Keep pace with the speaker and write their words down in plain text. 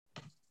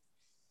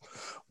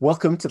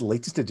Welcome to the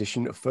latest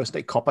edition of First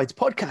Day Cop-Bites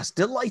podcast.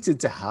 Delighted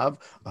to have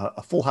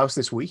a full house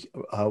this week.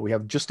 We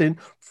have Justin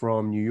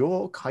from New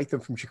York,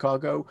 Hytham from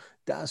Chicago,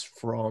 Daz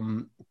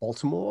from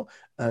Baltimore,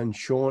 and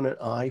Sean and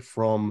I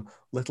from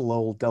little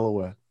old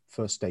Delaware,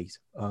 First State.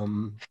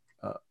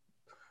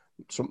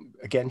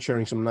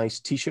 Sharing some nice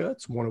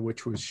t-shirts, one of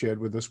which was shared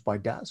with us by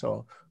Daz,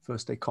 our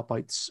First Day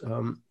Cop-Bites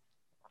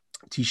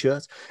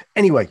t-shirt.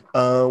 Anyway,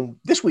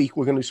 this week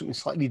we're going to do something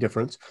slightly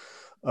different.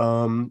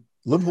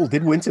 Liverpool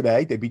did win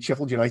today. They beat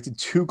Sheffield United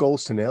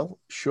 2-0.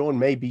 Sean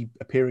may be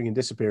appearing and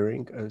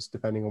disappearing, as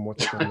depending on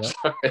what's going on.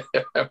 Sorry,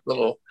 I have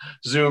little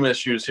Zoom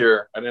issues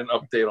here. I didn't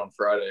update on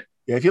Friday.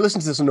 Yeah, if you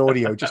listen to this on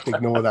audio, just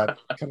ignore that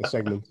kind of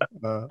segment,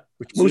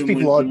 which most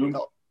people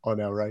are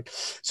now, right?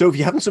 So if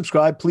you haven't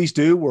subscribed, please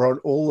do. We're on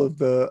all of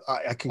the...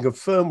 I can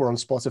confirm we're on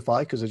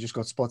Spotify because I just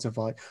got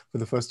Spotify for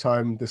the first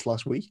time this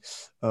last week.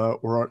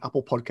 We're on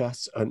Apple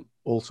Podcasts and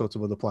all sorts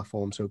of other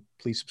platforms, so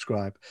please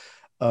subscribe.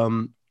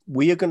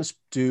 We are going to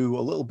do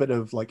a little bit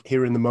of like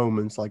here in the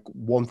moment, like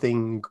one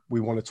thing we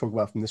want to talk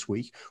about from this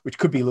week, which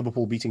could be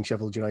Liverpool beating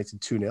Sheffield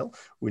United 2-0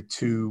 with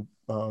two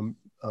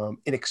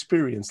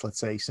inexperienced, let's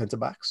say,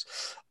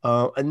 centre-backs.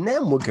 And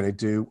then we're going to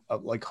do,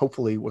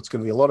 hopefully what's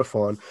going to be a lot of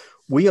fun.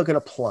 We are going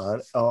to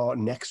plan our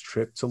next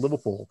trip to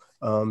Liverpool.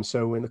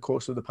 So in the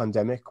course of the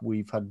pandemic,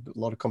 we've had a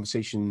lot of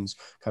conversations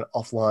kind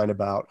of offline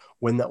about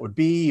when that would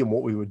be and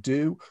what we would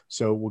do.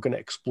 So we're going to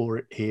explore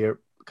it here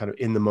kind of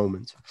in the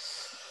moment.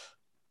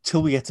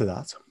 Till we get to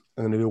that,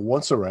 I'm going to do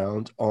once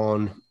around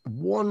on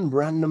one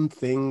random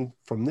thing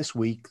from this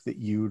week that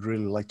you would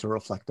really like to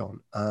reflect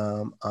on.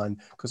 And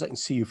because I can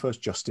see you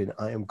first, Justin,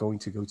 I am going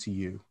to go to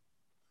you.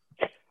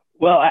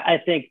 Well,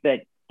 I think that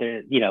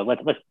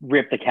let's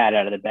rip the cat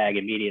out of the bag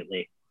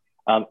immediately.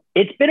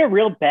 It's been a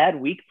real bad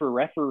week for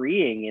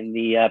refereeing in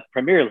the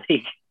Premier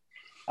League.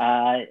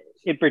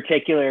 In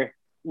particular,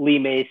 Lee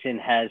Mason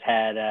has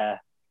had a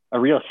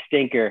real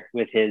stinker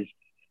with his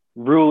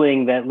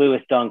ruling that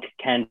Lewis Dunk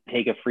can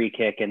take a free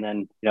kick and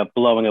then,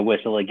 blowing a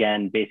whistle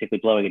again, basically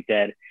blowing it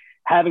dead,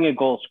 having a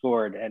goal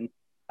scored. And,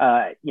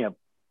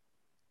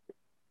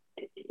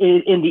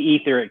 in the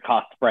ether, it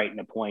cost Brighton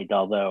a point,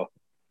 although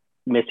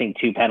missing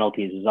two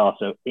penalties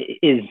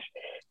is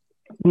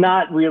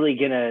not really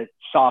going to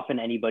soften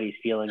anybody's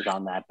feelings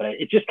on that. But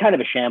it's just kind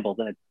of a shambles.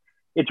 And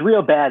it's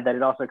real bad that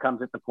it also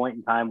comes at the point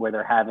in time where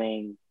they're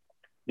having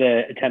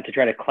the attempt to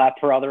try to clap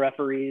for all the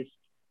referees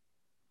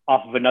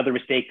off of another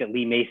mistake that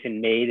Lee Mason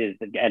made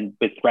and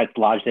with threats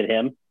lodged at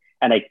him.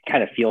 And I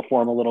kind of feel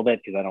for him a little bit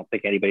because I don't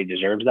think anybody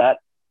deserves that.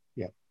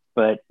 Yeah.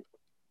 But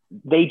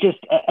they just,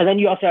 and then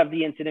you also have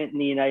the incident in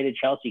the United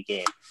Chelsea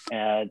game.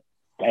 And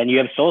you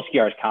have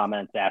Solskjaer's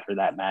comments after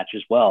that match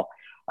as well.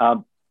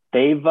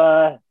 They've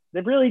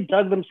really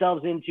dug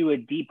themselves into a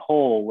deep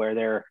hole where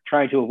they're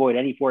trying to avoid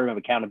any form of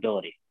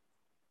accountability.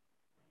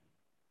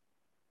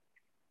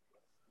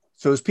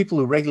 So as people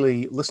who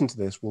regularly listen to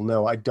this will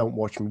know, I don't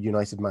watch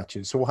United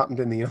matches. So what happened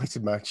in the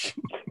United match?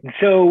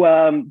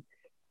 So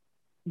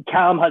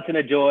Callum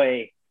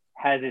Hudson-Odoi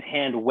has his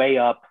hand way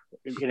up.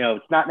 It's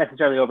not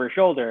necessarily over his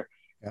shoulder,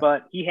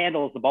 but he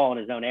handles the ball in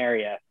his own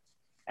area.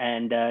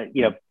 And,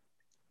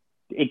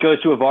 it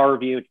goes to a VAR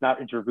review.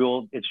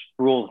 It's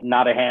ruled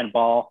not a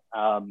handball.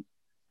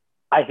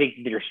 I think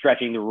they're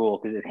stretching the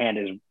rule because his hand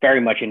is very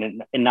much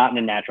not in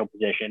a natural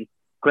position.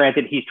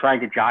 Granted, he's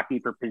trying to jockey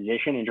for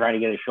position and trying to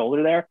get his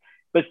shoulder there.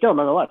 But still,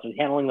 nonetheless, he's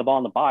handling the ball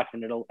in the box,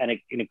 and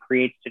it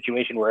creates a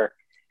situation where,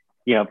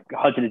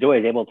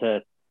 Hudson-Odoi is able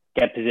to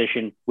get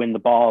position, win the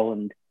ball,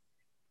 and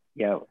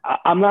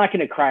I'm not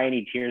going to cry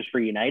any tears for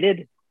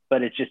United,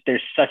 but it's just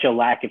there's such a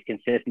lack of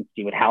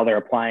consistency with how they're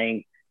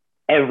applying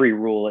every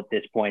rule at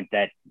this point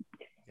that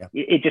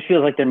it just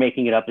feels like they're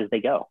making it up as they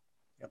go.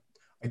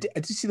 I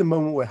did see the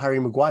moment where Harry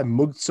Maguire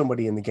mugged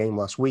somebody in the game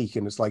last week,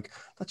 and it's like,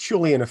 that's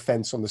surely an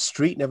offence on the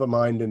street, never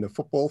mind in the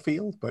football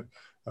field. But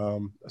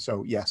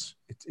so, yes,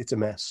 it's a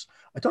mess.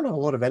 I don't have a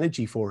lot of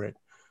energy for it.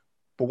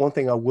 But one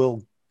thing I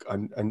will,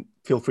 and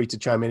feel free to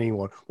chime in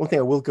anyone, one thing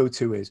I will go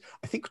to is,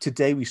 I think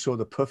today we saw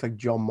the perfect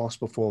John Moss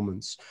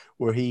performance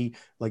where he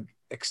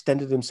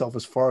extended himself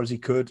as far as he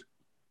could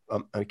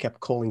and kept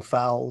calling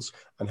fouls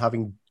and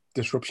having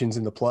disruptions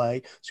in the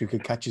play so he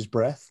could catch his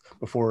breath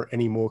before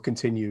any more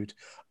continued.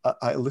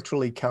 I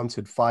literally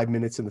counted 5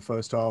 minutes in the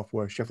first half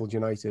where Sheffield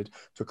United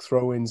took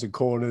throw-ins and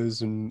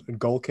corners and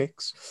goal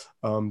kicks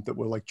that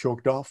were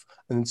chalked off,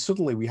 and then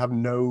suddenly we have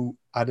no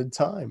added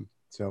time.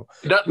 So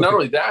not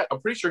only that, I'm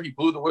pretty sure he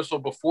blew the whistle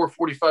before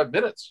 45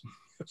 minutes.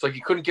 It's like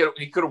he couldn't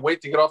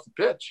wait to get off the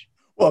pitch.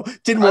 Well,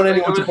 didn't want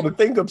anyone to put a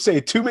thing up, say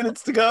 2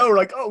 minutes to go. We're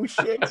like, oh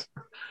shit.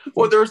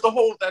 Well, there's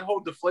that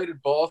whole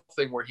deflated ball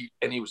thing where he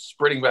was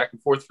sprinting back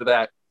and forth for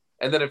that.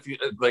 And then if you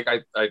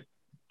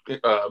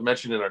I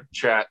mentioned in our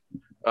chat,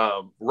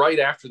 right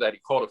after that, he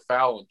called a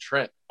foul on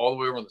Trent all the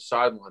way over on the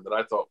sideline that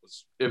I thought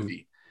was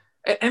iffy.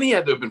 And he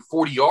had to have been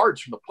 40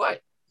 yards from the play.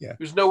 Yeah.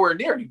 He was nowhere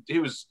near. He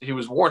was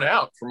worn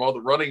out from all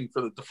the running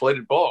for the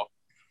deflated ball.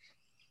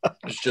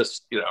 It's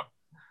just,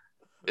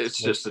 it's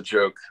just a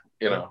joke.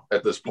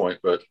 at this point.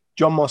 But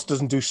John Moss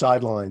doesn't do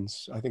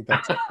sidelines. I think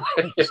that's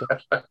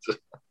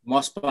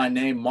Moss by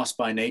name, Moss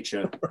by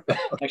nature.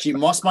 Actually,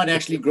 Moss might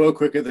actually grow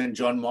quicker than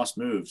John Moss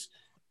moves.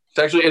 It's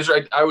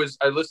actually I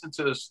listened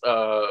to this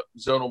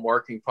zonal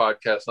marking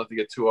podcast, not to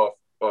get too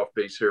off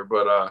base here,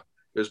 but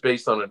it was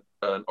based on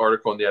an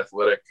article in The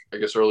Athletic, I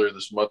guess earlier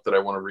this month, that I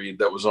want to read,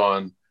 that was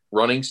on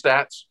running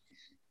stats.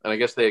 And I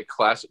guess they've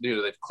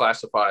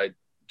classified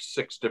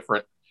 6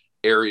 different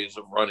areas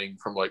of running,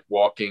 from like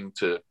walking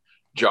to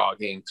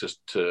jogging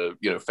to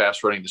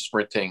fast running to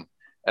sprinting.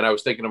 And I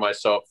was thinking to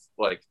myself,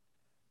 like,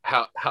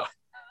 how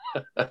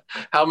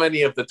how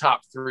many of the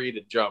top 3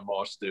 did John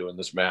Moss do in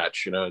this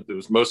match? It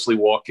was mostly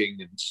walking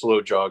and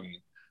slow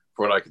jogging,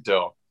 from what I could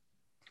tell.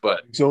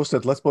 But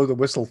exhausted. Let's blow the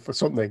whistle for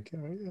something.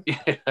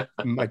 Yeah.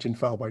 Imagine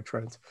foul by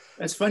Trent.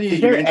 It's funny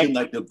you mentioned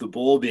like the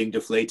ball being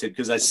deflated,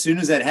 because as soon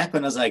as that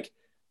happened, I was like,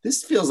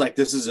 this feels like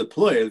this is a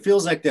ploy. It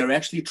feels like they're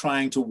actually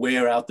trying to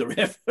wear out the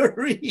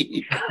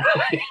referee.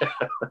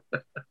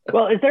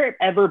 Well, has there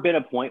ever been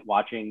a point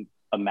watching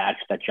a match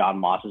that John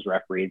Moss has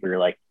refereed where you're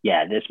like,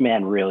 yeah, this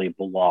man really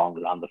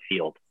belongs on the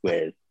field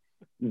with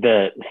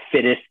the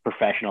fittest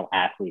professional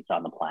athletes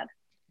on the planet?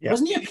 Yeah.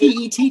 Wasn't he a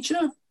PE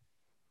teacher?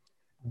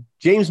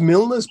 James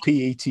Milner's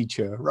PE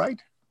teacher, right?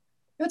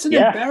 That's an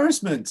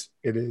embarrassment.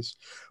 It is.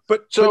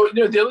 But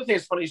the other thing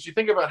that's funny is you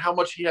think about how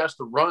much he has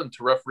to run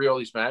to referee all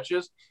these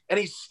matches, and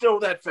he's still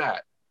that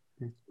fat,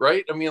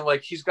 right? I mean,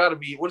 like, he's got to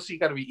be, what has he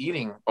got to be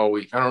eating all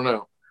week? I don't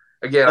know.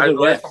 Again,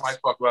 last time I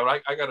talk about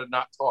it, I got to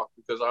not talk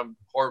because I'm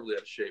horribly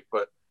out of shape.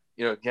 But,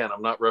 again,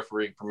 I'm not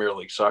refereeing Premier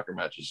League soccer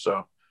matches,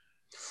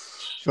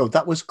 So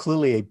that was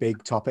clearly a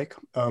big topic.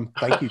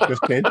 Thank you,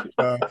 Justin.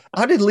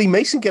 How did Lee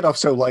Mason get off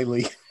so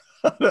lightly?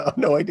 I have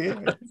no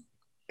idea.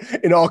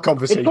 In our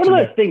conversation, it's one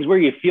of those things where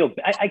you feel.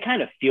 I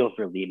kind of feel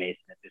for Lee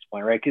Mason at this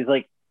point, right? Because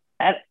like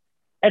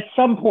at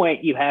some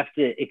point you have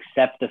to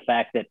accept the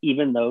fact that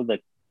even though the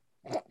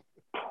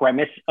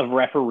premise of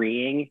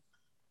refereeing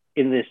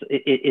in this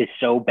is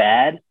so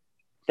bad,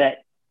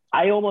 that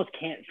I almost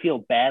can't feel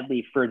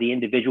badly for the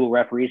individual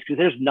referees, because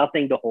there's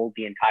nothing to hold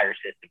the entire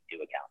system to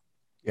account.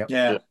 Yep.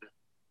 Yeah.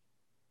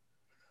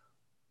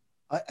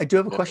 I do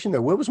have a question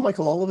though. Where was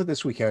Michael Oliver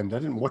this weekend? I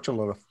didn't watch a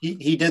lot of.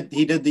 He did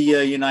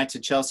the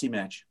United Chelsea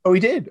match. Oh,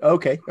 he did.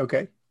 Okay.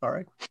 All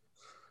right.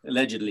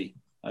 Allegedly,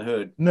 I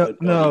heard. No.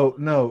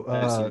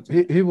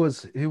 He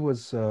was.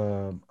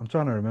 I'm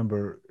trying to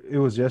remember. It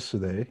was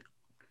yesterday.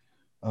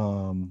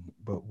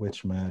 But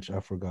which match?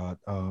 I forgot.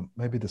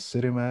 Maybe the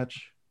City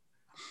match.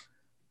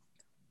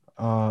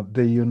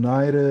 The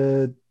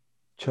United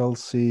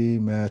Chelsea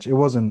match. It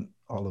wasn't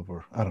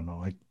Oliver. I don't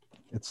know.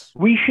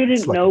 We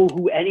shouldn't know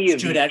who any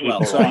of Stuart these Atwell.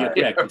 people Sorry, are.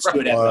 you're correct. It's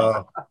Stuart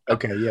Atwell.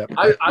 Okay, yeah.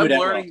 I'm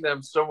learning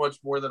them so much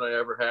more than I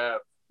ever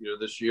have,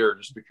 this year,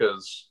 just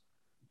because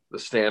the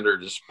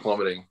standard is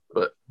plummeting.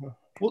 But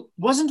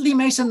wasn't Lee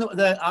Mason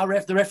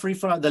the referee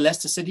for the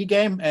Leicester City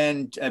game?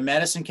 And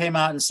Madison came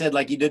out and said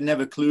like he didn't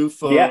have a clue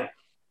for. Yeah.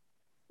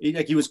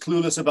 He was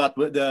clueless about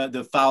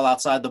the foul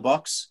outside the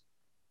box.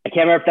 I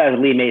can't remember if that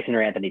was Lee Mason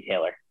or Anthony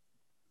Taylor.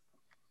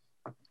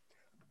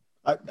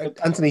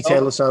 Anthony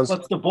Taylor sounds.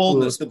 What's the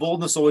boldness? The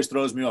boldness always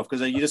throws me off,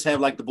 because you just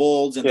have like the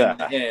balds and then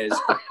the hairs,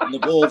 and the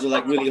balds are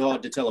like really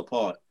hard to tell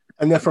apart.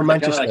 And they're from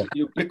Manchester. Like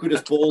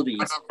ubiquitous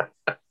baldies.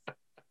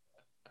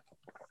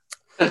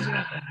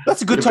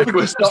 That's a good topic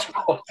to start.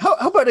 How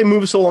about I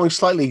move us along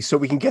slightly so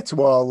we can get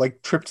to our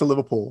trip to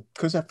Liverpool,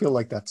 because I feel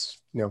like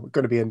that's going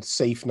to be a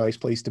safe, nice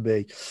place to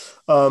be.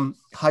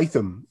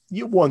 Hytham,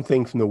 you have one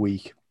thing from the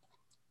week.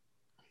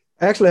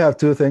 I actually have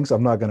 2 things.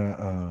 I'm not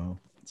gonna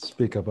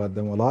speak about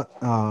them a lot.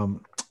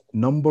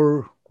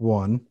 Number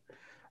 1,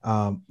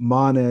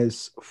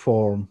 Mane's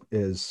form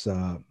is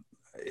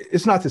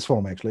it's not his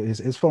form actually.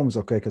 His form is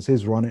okay because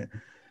he's running.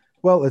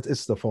 Well,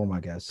 it's the form, I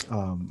guess.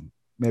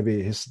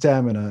 Maybe his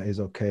stamina is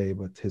okay,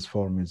 but his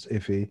form is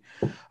iffy.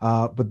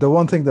 But the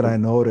one thing that I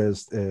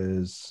noticed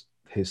is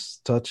his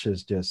touch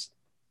is just,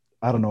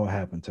 I don't know what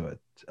happened to it.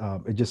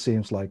 It just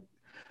seems like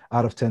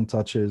out of 10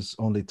 touches,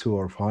 only 2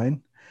 are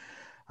fine.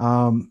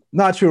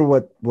 Not sure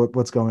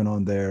what's going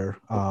on there.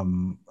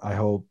 I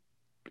hope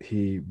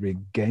he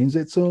regains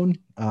it soon,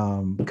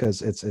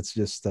 because it's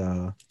just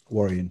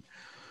worrying.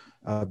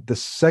 The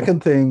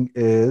second thing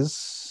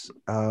is,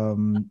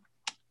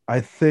 I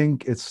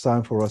think it's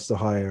time for us to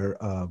hire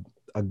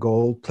a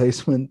goal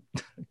placement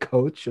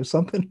coach or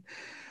something,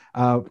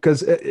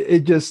 because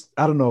it just,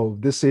 I don't know,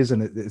 this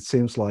season it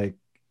seems like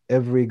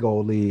every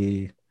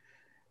goalie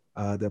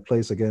that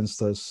plays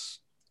against us,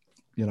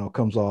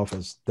 comes off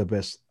as the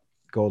best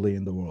goalie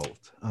in the world,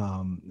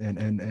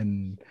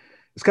 and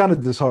it's kind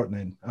of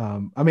disheartening.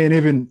 I mean,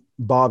 even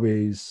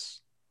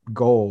Bobby's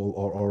goal,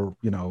 or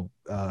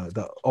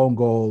the own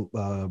goal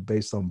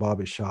based on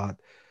Bobby's shot,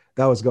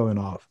 that was going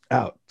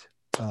out,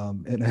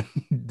 and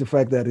the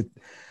fact that it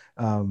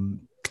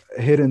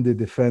hitting the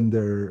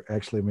defender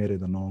actually made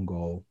it an own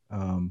goal.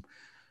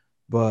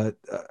 But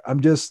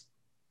I'm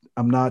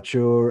not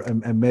sure,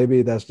 and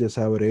maybe that's just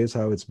how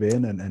it's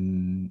been,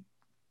 and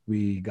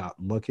we got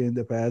lucky in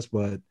the past,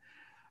 but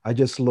I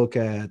just look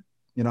at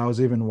I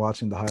was even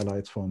watching the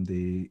highlights from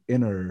the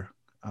Inter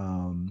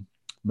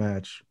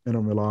match,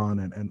 Inter Milan,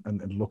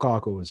 and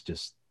Lukaku was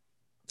just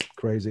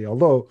crazy.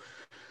 Although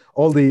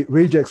all the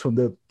rejects from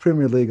the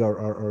Premier League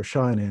are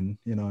shining,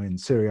 in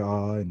Serie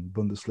A and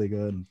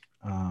Bundesliga,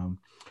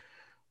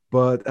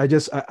 but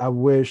I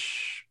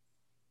wish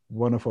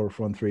one of our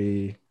front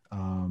three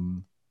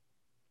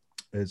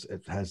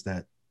it has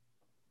that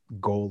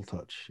goal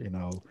touch.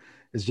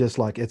 It's just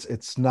like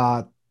it's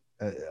not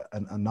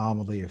an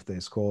anomaly if they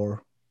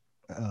score,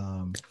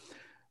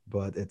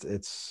 but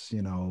it's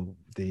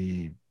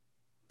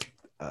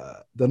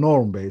the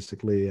norm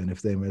basically, and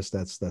if they miss,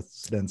 that's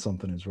then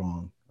something is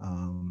wrong,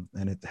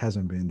 and it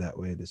hasn't been that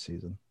way this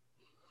season.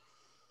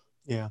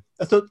 Yeah,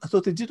 I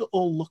thought they did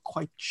all look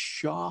quite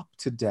sharp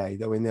today,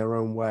 though, in their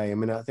own way. I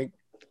mean, I think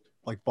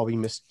like Bobby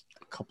missed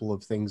a couple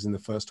of things in the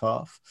first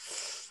half,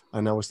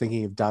 and I was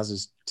thinking of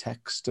Daz's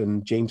text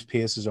and James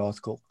Pearce's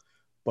article,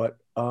 but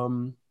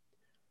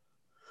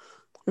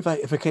if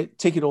I can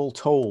take it all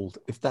told,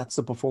 if that's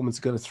the performance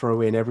they're going to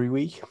throw in every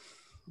week,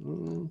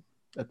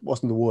 that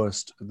wasn't the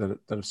worst that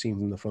I've seen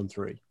from the front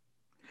three.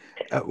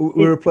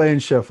 We were playing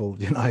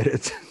Sheffield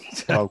United.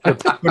 Oh, good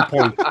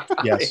point.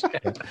 Yes.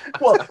 Yeah.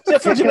 Well,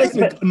 Sheffield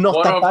United are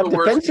not that bad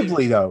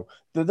defensively, though.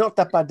 They're not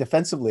that bad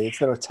defensively. It's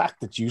their attack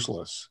that's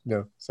useless.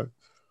 So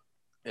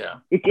yeah,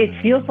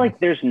 it feels like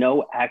there's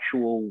no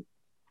actual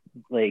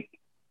with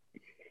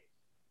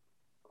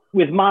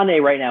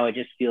Mane right now. It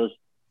just feels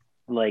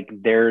like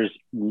there's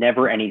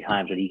never any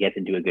times when he gets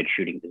into a good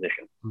shooting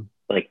position.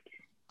 Like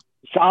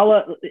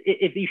Salah,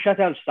 if you shut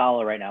down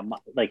Salah right now,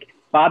 like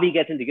Bobby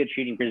gets into good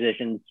shooting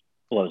positions,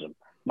 blows him.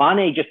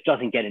 Mane just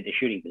doesn't get into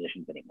shooting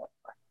positions anymore.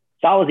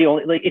 Salah's the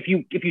only, if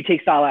you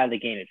take Salah out of the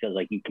game, it feels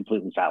like you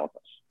completely silence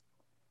us.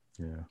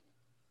 Yeah.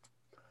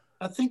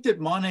 I think that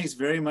Mane is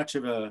very much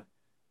of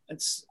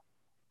it's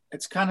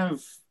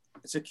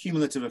a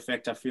cumulative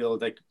effect. I feel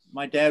like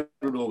my dad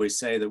would always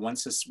say that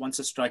once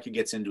a striker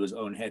gets into his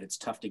own head, it's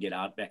tough to get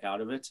back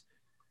out of it.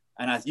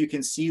 And you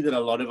can see that a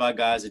lot of our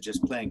guys are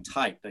just playing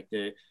tight. Like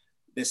they're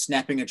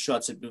snapping at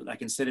shots,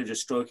 like instead of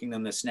just stroking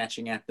them, they're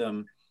snatching at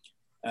them.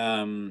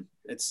 I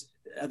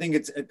think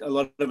a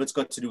lot of it's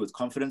got to do with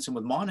confidence, and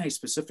with Mane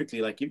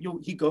specifically, like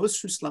he goes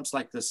through slumps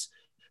like this.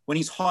 When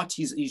he's hot,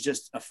 he's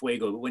just a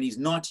fuego. But when he's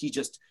not, he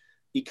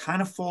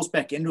kind of falls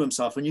back into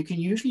himself. And you can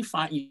usually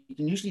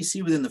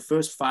see within the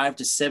first 5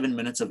 to 7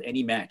 minutes of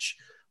any match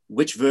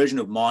which version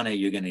of Mane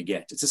you're going to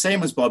get. It's the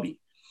same as Bobby,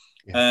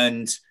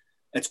 and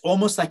it's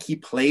almost like he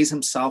plays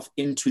himself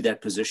into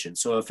that position.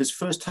 So if his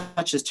first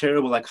touch is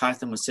terrible, like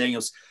Hytham was saying,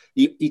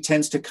 he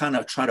tends to kind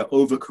of try to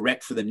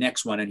overcorrect for the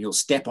next one, and he'll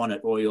step on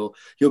it or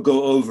he'll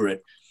go over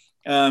it.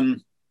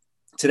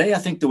 Today, I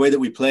think the way that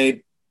we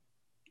played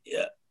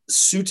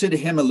suited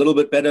him a little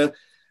bit better.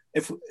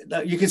 If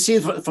you can see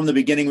from the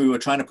beginning, we were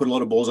trying to put a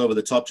lot of balls over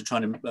the top to try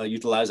to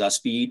utilize our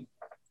speed.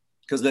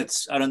 Because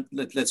let's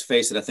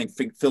face it, I think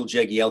Phil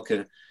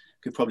Jagielka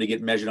could probably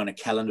get measured on a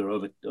calendar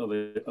over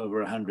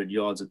 100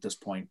 yards at this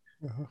point.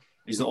 Uh-huh.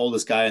 He's the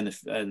oldest guy in the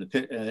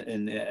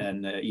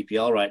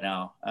EPL right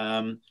now.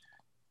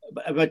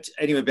 But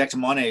anyway, back to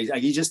Mane.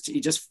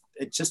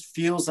 It just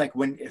feels like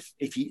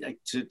if he, like,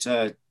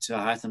 to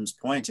Hytham's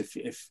point,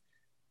 if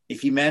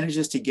he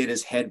manages to get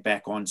his head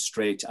back on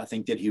straight, I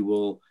think that he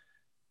will.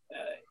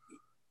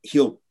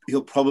 He'll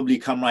probably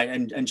come right.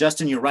 And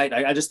Justin, you're right.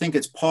 I just think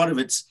it's part of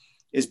it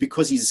is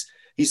because he's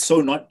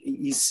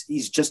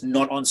just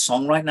not on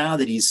song right now,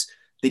 that he's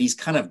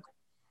kind of,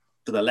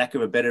 for the lack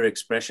of a better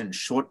expression,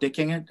 short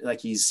dicking it.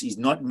 Like he's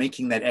not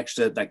making that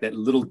extra, like that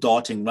little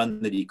darting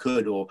run that he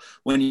could, or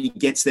when he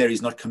gets there,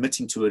 he's not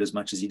committing to it as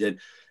much as he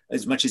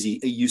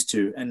used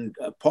to. And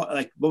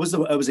it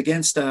was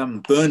against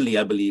Burnley,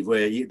 I believe,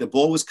 where the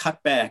ball was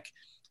cut back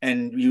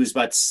and he was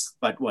about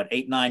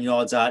 8-9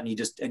 yards out, and he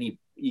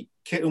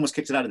almost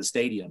kicked it out of the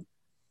stadium.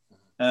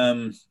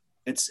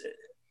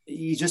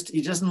 He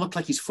doesn't look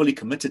like he's fully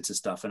committed to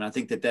stuff. And I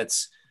think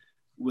that's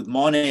with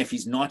Mane. If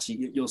he's not,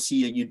 you'll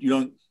see it. You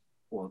don't,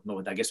 well,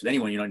 no, I guess with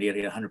anyone, you don't need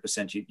to get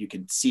 100%. You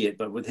can see it,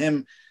 but with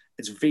him,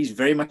 he's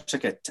very much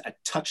like a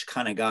touch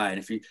kind of guy. And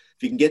if you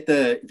can get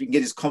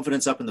his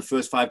confidence up in the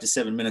first 5 to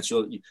 7 minutes,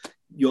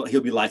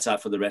 he'll be lights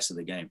out for the rest of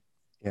the game.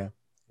 Yeah.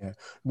 Yeah.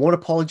 One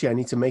apology I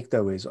need to make,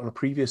 though, is on a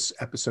previous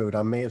episode,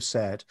 I may have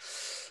said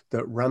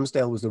that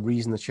Ramsdale was the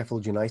reason that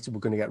Sheffield United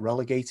were going to get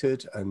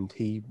relegated, and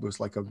he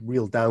was like a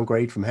real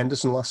downgrade from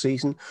Henderson last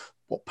season.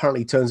 What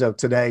apparently turns out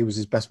today was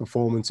his best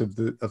performance of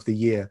the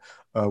year,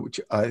 which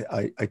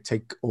I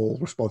take all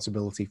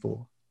responsibility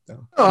for.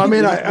 So. Oh, I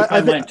mean,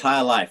 I my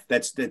entire life,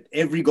 that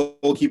every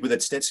goalkeeper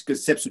that steps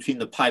between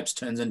the pipes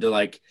turns into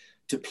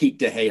to Pete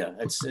De Gea.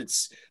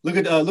 It's look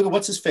at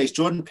what's his face,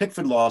 Jordan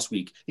Pickford last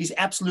week. He's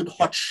absolute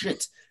hot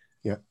shit.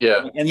 Yeah.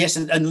 And yes,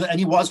 and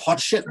he was hot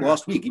shit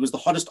last week. He was the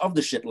hottest of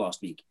the shit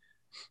last week.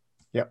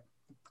 Yep.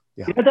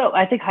 Yeah. Though,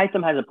 I think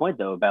Hytham has a point,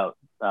 though, about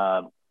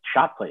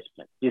shot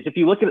placement. Because if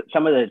you look at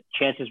some of the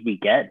chances we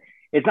get,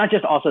 it's not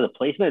just also the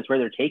placement, it's where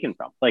they're taken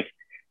from. Like,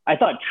 I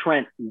thought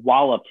Trent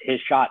walloped his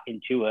shot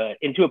into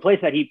a place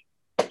that he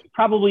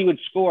probably would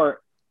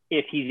score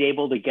if he's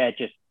able to get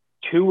just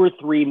 2 or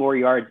 3 more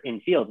yards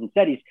in field.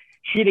 Instead, he's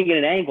shooting at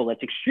an angle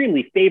that's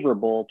extremely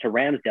favorable to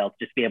Ramsdale to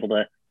just be able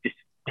to just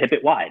tip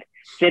it wide.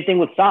 Same thing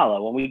with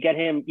Salah. When we get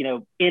him,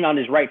 in on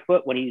his right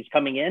foot when he's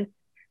coming in,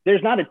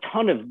 there's not a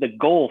ton of the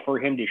goal for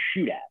him to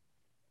shoot at.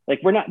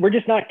 Like we're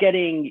just not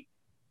getting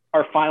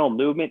our final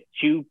movement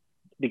to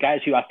the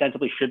guys who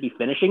ostensibly should be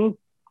finishing,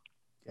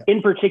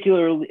 in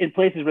particular in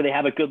places where they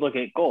have a good look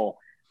at goal.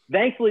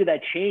 Thankfully,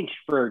 that changed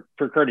for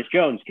Curtis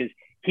Jones because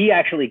he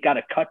actually got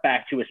a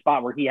cutback to a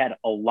spot where he had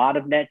a lot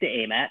of net to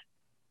aim at,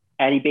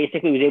 and he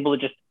basically was able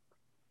to just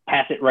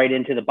pass it right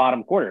into the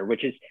bottom corner,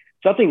 which is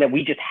something that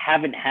we just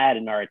haven't had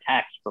in our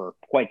attacks for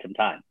quite some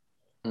time.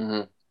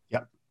 Mm-hmm.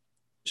 Yep.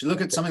 You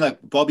look at something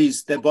like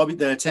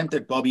the attempt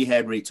that Bobby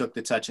had where he took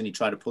the touch and he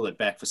tried to pull it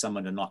back for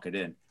someone to knock it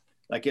in.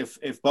 Like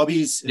if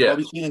Bobby's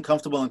feeling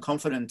comfortable and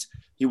confident,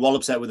 he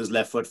wallops that with his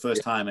left foot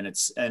first time,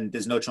 and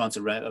there's no chance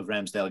of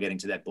Ramsdale getting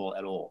to that ball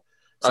at all.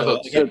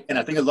 So again, and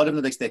I think a lot of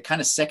them they kind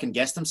of second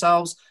guess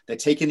themselves. They're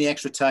taking the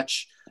extra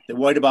touch. They're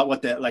worried about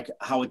what they're like,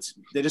 how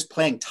they're just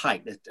playing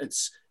tight.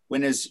 It's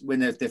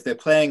if they're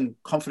playing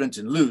confident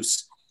and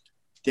loose,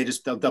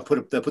 they'll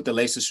put the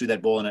laces through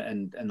that ball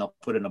and they'll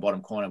put it in the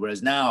bottom corner.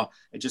 Whereas now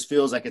it just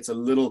feels like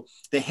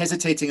they're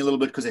hesitating a little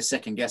bit because they're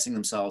second guessing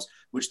themselves,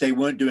 which they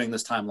weren't doing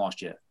this time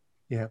last year.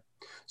 Yeah.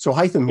 So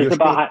Hytham,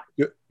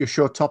 your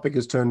short topic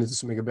has turned into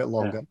something a bit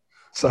longer. Yeah.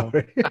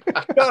 Sorry.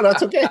 No,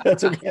 that's okay.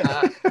 That's okay.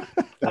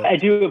 I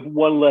do have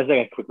one last thing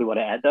I quickly want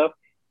to add, though.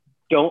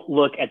 Don't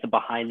look at the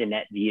behind the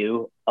net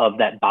view of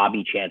that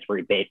Bobby chance where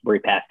he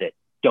passed it.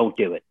 Don't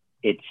do it.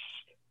 It's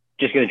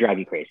just going to drive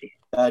you crazy.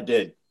 I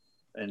did.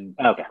 And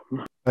okay.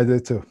 I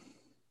did too.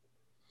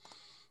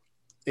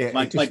 Yeah,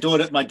 my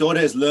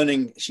daughter is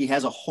learning. She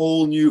has a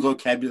whole new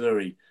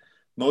vocabulary,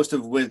 most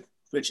of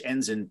which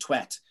ends in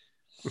twat.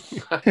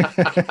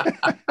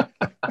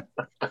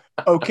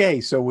 Okay,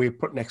 so we're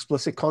putting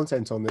explicit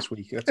content on this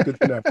week. That's good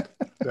to know. Is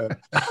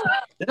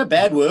that a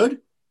bad word?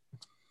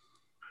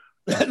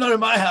 Not in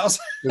my house.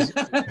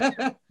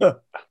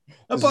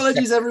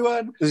 Apologies,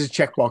 everyone. There's a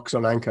checkbox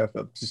on Anchor.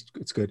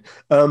 It's good.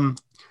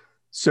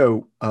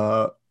 So,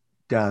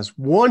 Daz,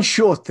 one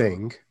short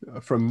thing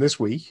from this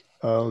week,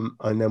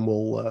 and then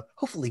we'll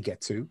hopefully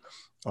get to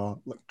our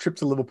trip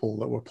to Liverpool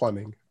that we're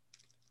planning.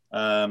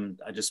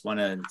 I just want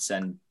to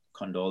send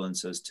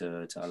condolences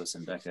to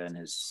Alisson Becker and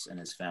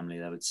his family.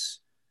 That's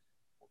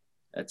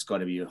got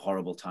to be a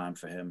horrible time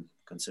for him,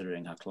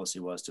 considering how close he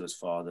was to his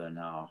father and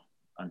how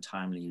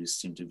untimely he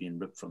seemed to be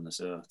ripped from this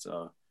earth.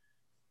 So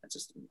it's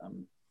just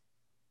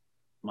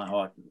my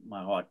heart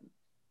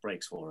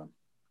breaks for him.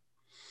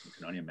 You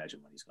can only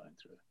imagine what he's going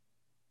through.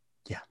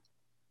 Yeah.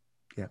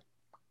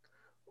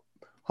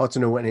 Hard to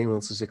know what anyone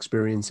else's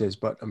experience is,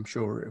 but I'm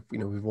sure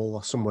we've all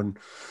lost someone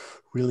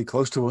really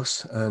close to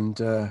us, and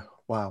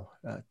wow,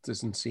 that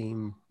doesn't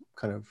seem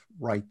kind of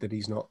right that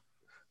he's not,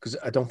 because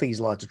I don't think he's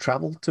allowed to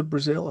travel to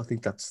Brazil. I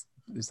think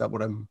is that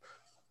what I'm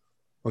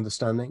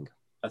understanding?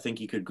 I think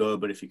he could go,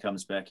 but if he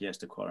comes back, he has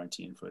to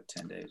quarantine for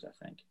 10 days, I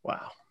think.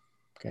 Wow.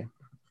 Okay.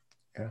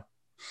 Yeah.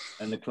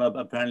 And the club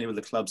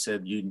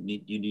said you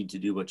need to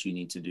do what you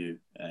need to do,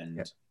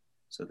 and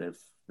so they've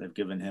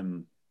given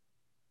him,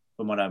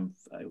 from what I've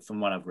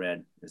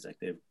read, is like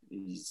they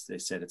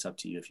said it's up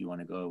to you if you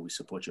want to go. We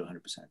support you 100%.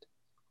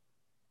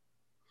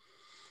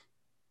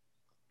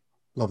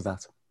 Love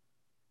that.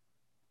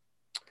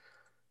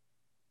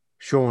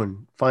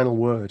 Sean, final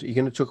word. Are you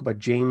going to talk about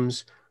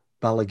James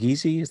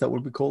Balagizi? Is that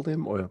what we called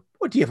him? Or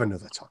do you have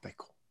another topic?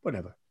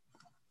 Whatever.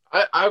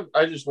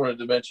 I just wanted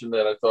to mention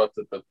that I thought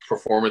that the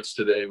performance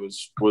today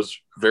was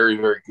very,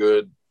 very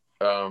good.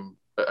 I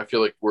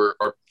feel like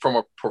from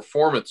a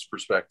performance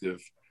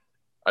perspective,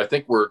 I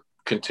think we're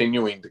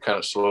continuing to kind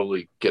of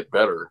slowly get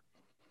better.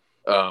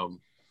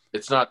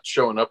 It's not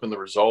showing up in the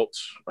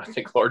results, I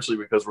think largely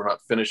because we're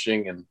not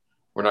finishing and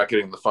we're not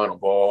getting the final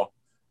ball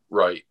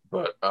right.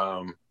 But,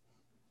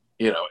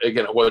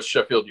 again, it was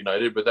Sheffield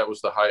United, but that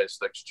was the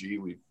highest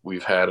XG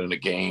we've had in a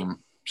game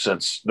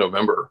since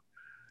November.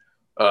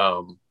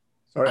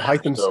 Sorry,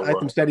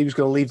 Hytham said he was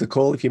going to leave the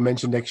call if you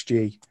mentioned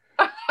XG.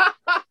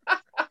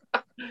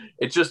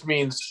 It just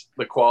means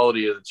the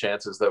quality of the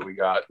chances that we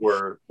got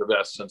were the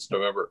best since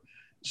November.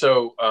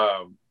 So,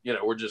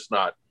 we're just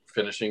not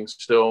finishing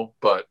still,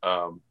 but,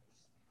 I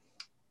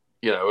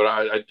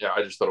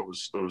just thought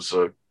it was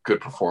a good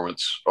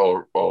performance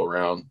all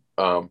around.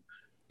 And,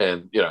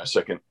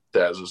 second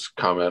Daz's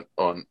comment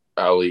on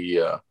Ali,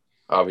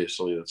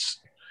 obviously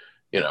it's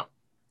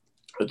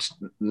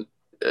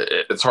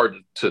hard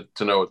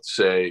to know what to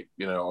say,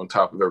 on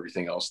top of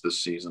everything else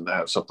this season, to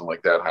have something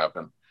like that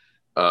happen.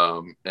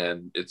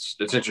 And it's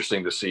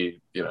interesting to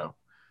see,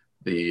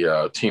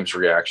 the team's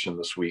reaction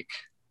this week,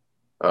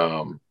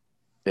 kind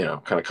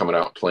of coming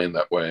out and playing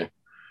that way.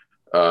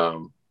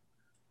 In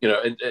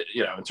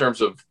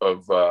terms of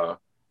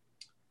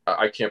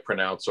I can't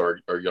pronounce our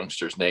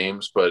youngsters'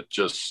 names, but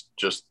just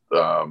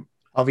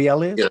Harvey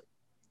Elliott.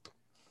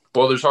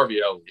 Well, there's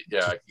Harvey Elliott.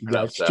 Yeah, I can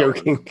pronounce that.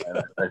 Joking.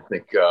 I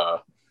think,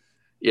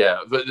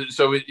 but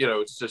so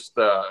it's just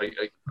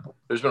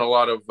there's been a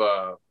lot of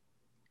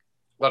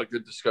lot of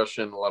good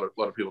discussion. A lot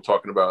of people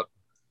talking about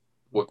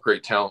what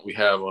great talent we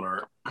have on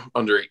our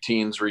under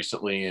 18s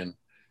recently, and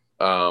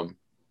for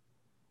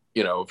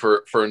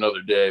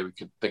another day we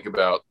could think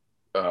about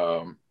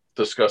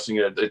discussing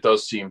it. It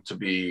does seem to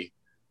be,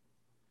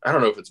 I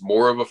don't know if it's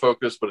more of a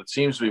focus, but it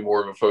seems to be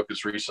more of a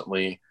focus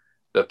recently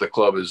that the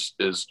club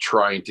is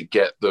trying to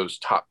get those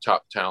top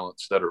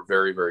talents that are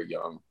very, very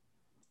young,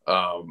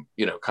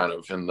 kind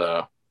of in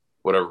the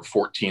whatever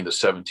 14 to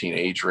 17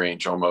 age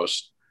range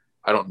almost.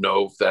 I don't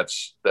know if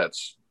that's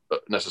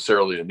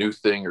necessarily a new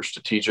thing or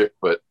strategic,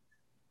 but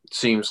it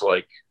seems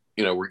like,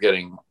 we're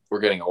getting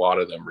a lot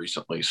of them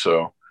recently.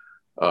 So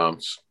I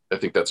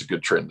think that's a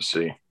good trend to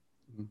see.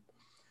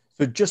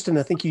 So Justin,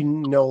 I think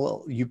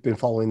you've been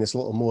following this a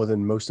little more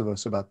than most of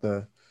us about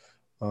the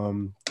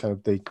kind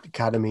of the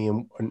academy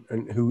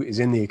and who is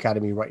in the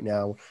academy right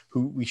now,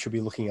 who we should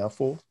be looking out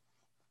for.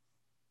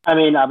 I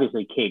mean,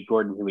 obviously Cade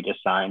Gordon, who we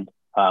just signed.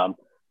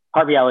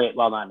 Harvey Elliott,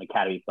 while not an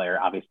academy player,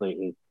 obviously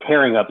is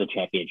tearing up the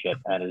championship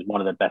and is one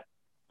of the best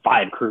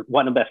five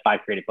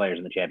creative players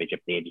in the championship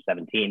at the age of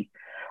 17.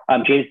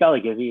 James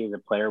Balagizi is a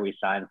player we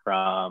signed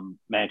from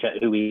Manchester,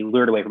 who we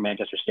lured away from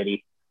Manchester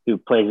City, who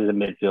plays as a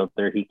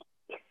midfielder.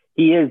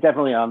 He is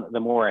definitely on the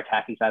more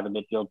attacking side of the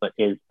midfield, but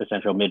is the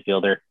central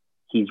midfielder.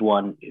 He's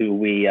one who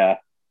we,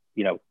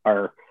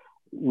 are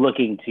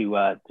looking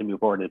to move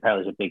forward.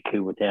 Apparently, there's a big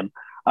coup with him.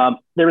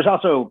 There was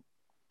also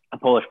a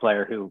Polish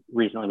player who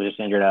recently was just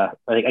injured.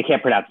 I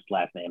can't pronounce his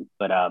last name,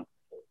 but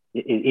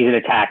he's an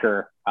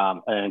attacker,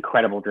 an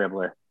incredible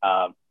dribbler.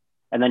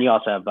 And then you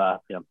also have,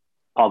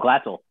 Paul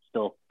Glatzel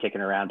still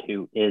kicking around,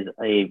 who is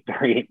a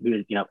very,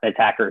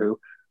 attacker who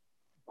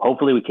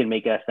hopefully we can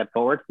make a step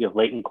forward. You have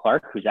Leighton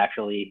Clark, who's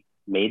actually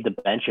made the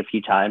bench a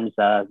few times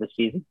this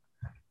season.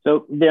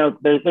 So,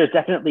 there's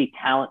definitely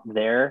talent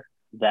there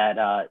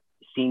that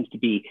seems to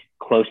be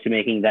close to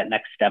making that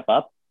next step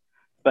up.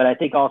 But I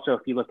think also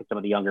if you look at some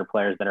of the younger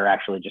players that are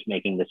actually just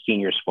making the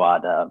senior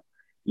squad,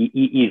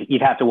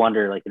 you'd have to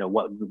wonder,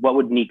 what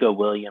would Nico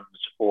Williams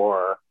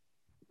or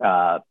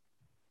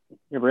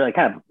really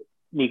kind of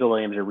Nico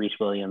Williams or Reece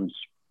Williams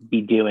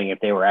be doing if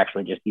they were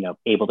actually just,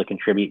 able to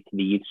contribute to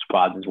the youth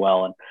squads as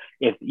well. And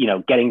if,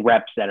 getting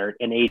reps that are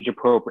an age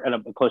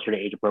appropriate, closer to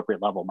age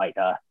appropriate level might,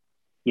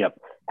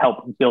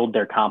 help build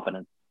their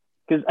confidence.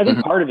 Because I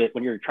think part of it,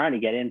 when you're trying to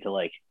get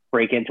into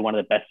break into one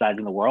of the best sides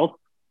in the world,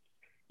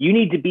 you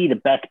need to be the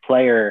best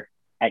player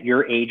at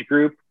your age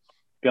group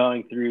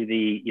going through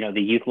the,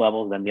 the youth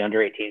levels and the under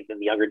 18s and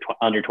the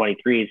under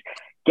 23s.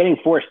 Getting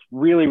forced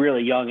really,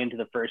 really young into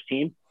the first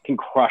team can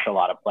crush a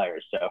lot of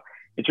players. So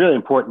it's really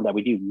important that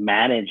we do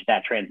manage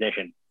that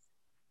transition.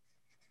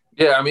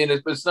 Yeah, I mean,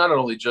 it's not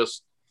only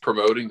just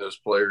promoting those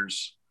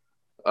players.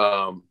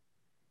 I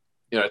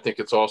think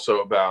it's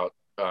also about,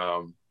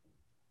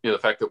 the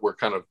fact that we're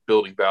kind of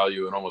building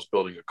value and almost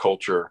building a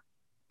culture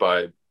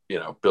by,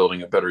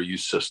 building a better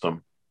youth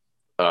system.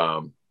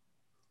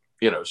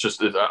 It's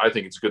just, I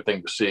think it's a good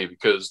thing to see,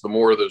 because the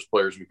more of those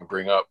players we can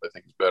bring up, I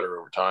think it's better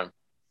over time.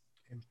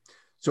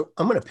 So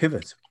I'm going to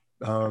pivot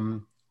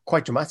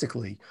quite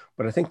dramatically,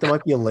 but I think there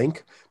might be a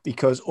link,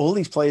 because all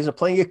these players are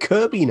playing at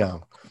Kirkby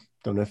now.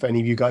 Don't know if any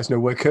of you guys know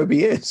where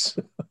Kirkby is.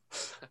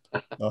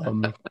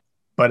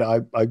 But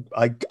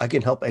I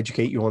can help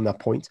educate you on that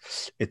point.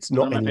 It's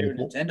not one of my favorite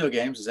Nintendo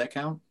games. Does that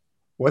count?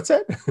 What's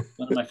that?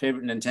 One of my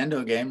favorite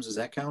Nintendo games. Does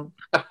that count?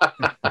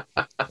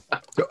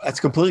 So that's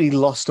completely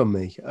lost on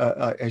me.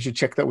 I should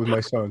check that with my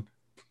son.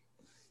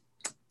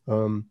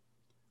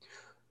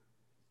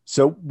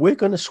 So we're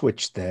going to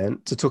switch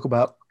then to talk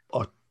about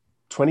our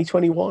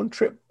 2021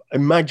 trip,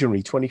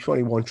 imaginary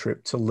 2021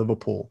 trip to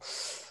Liverpool.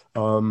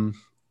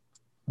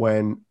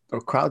 When the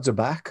crowds are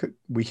back,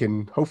 we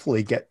can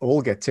hopefully get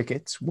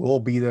tickets. We'll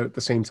all be there at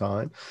the same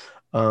time.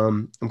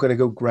 I'm going to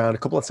go around a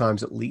couple of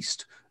times at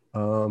least.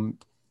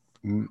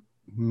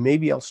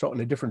 Maybe I'll start in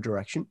a different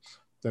direction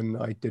than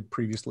I did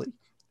previously.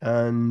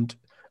 And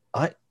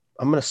I'm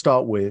going to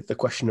start with the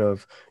question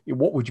of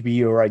what would be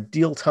your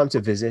ideal time to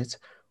visit?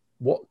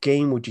 What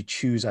game would you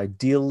choose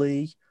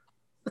ideally?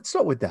 Let's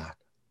start with that.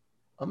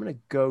 I'm going to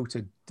go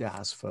to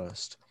Daz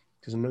first,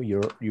 because I know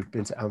you've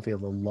been to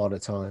Anfield a lot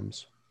of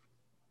times.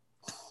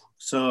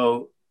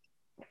 So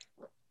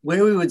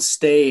where we would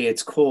stay,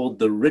 it's called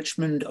the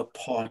Richmond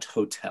Apart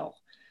Hotel.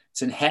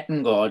 It's in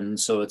Hatton Garden,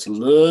 so it's a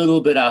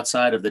little bit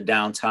outside of the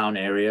downtown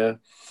area,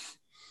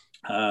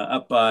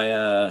 up by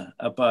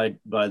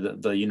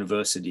the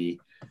university,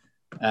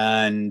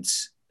 and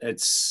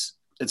it's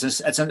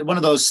one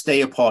of those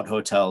stay apart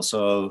hotels.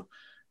 So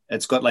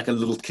it's got like a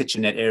little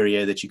kitchenette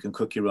area that you can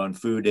cook your own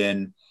food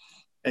in.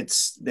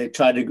 They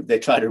tried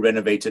to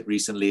renovate it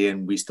recently,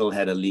 and we still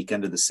had a leak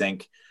under the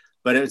sink,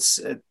 but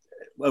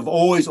I've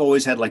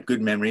always had like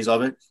good memories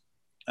of it.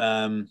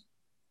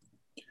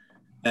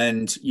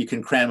 And you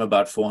can cram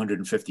about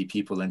 450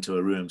 people into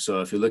a room. So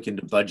if you're looking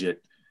to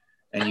budget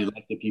and you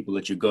like the people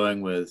that you're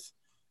going with,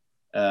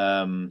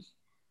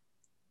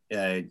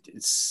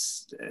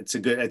 it's a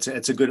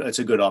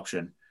good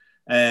option.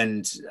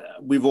 And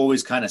we've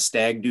always kind of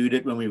stag doed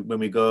it when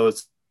we go.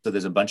 So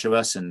there's a bunch of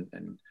us, and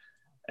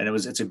And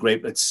it's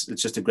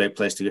just a great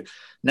place to go.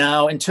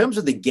 Now, in terms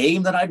of the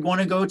game that I'd want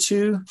to go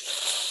to,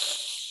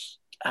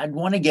 I'd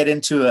want to get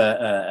into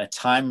a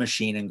time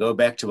machine and go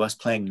back to us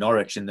playing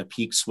Norwich in the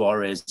peak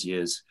Suarez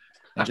years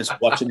and just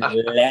watch him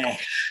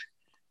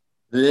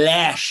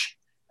lash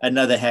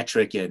another hat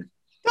trick in.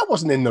 That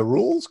wasn't in the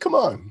rules. Come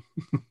on.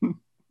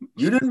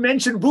 You didn't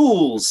mention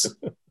rules.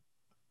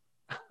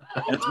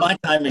 It's my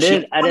time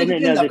machine. I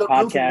didn't know this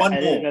podcast. I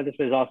didn't know this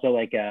was also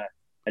like a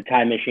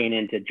time machine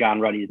into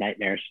John Ruddy's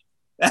nightmares.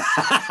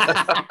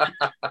 I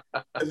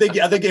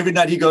think every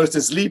night he goes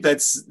to sleep,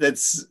 that's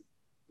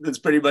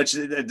pretty much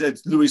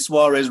that's Luis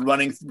Suarez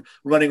running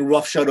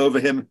roughshod over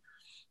him,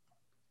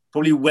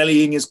 probably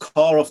wellying his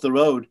car off the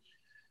road.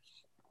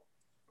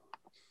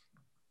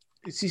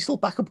 Is he still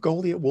backup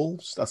goalie at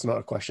Wolves? That's not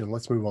a question.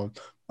 Let's move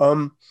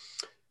on.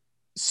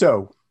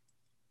 So,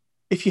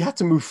 if you had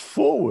to move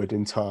forward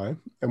in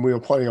time, and we were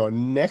planning our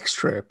next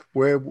trip,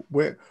 who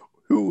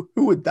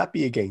would that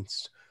be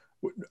against?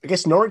 I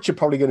guess Norwich are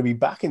probably going to be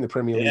back in the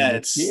Premier League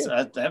next year.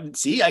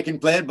 I can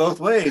play it both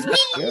ways.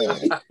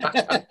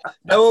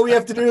 Now all we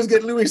have to do is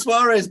get Luis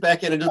Suarez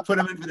back in and just put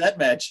him in for that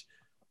match.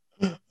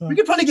 We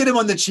could probably get him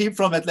on the cheap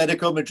from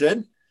Atletico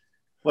Madrid.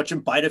 Watch him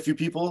bite a few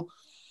people.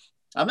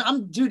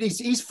 Dude,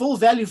 he's full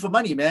value for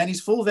money, man.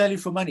 He's full value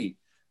for money.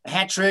 A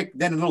hat trick,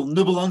 then a little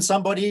nibble on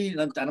somebody,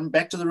 and I'm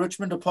back to the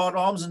Richmond apart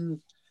arms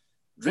and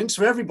drinks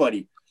for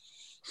everybody.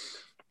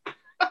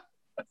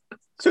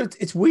 So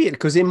it's weird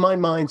because in my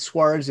mind,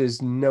 Suarez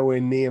is nowhere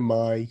near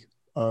my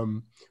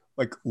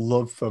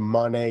love for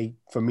Mane,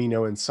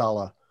 Firmino, and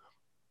Salah,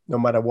 no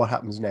matter what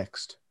happens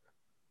next.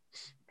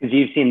 Because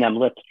you've seen them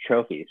lift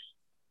trophies.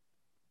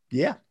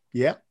 Yeah.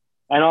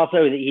 And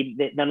also,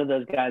 none of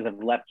those guys have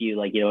left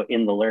you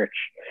in the lurch.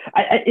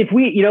 I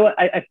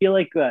feel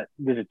like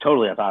this is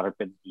totally off topic,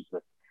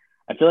 but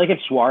I feel like if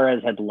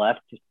Suarez had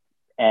left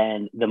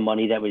and the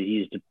money that was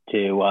used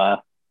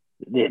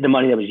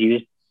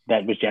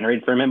that was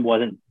generated from him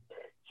wasn't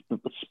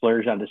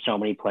splurged onto so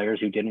many players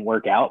who didn't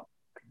work out,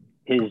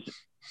 his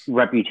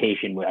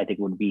reputation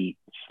would be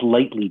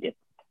slightly different.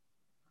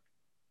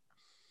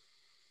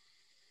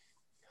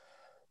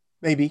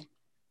 Maybe.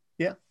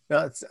 Yeah.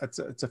 No, it's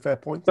a fair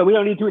point. But we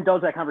don't need to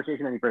indulge that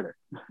conversation any further.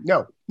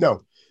 No.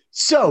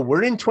 So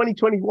we're in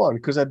 2021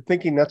 because I'm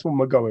thinking that's when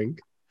we're going.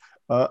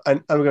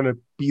 And I'm going to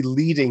be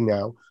leading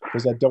now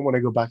because I don't want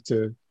to go back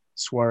to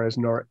Suarez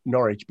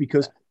Norwich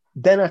because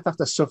then I'd have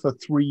to suffer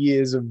 3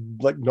 years of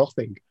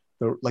nothing.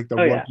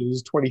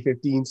 Rodgers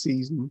 2015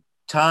 season.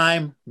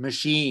 Time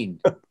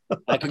machine.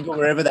 I can go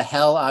wherever the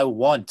hell I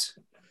want.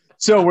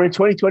 So we're in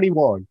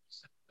 2021.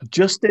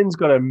 Justin's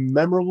got a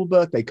memorable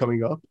birthday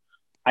coming up.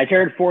 I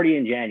turned 40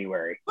 in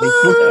January.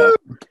 So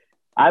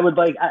I would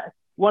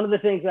one of the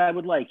things that I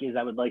would like to,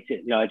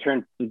 I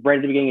turned right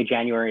at the beginning of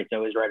January,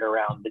 so it was right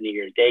around the New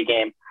Year's Day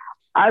game.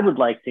 I would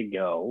like to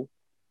go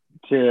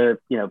to,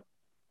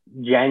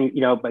 my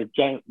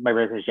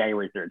birthday is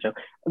January 3rd. So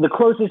the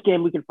closest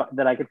game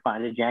that I could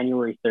find is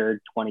January 3rd,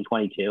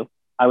 2022.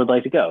 I would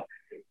like to go.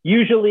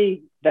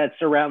 Usually that's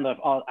around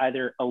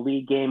either a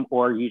league game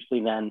or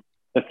usually then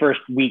the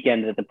first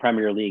weekend that the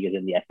Premier League is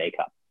in the FA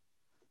Cup.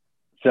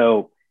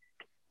 So,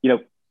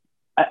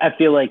 I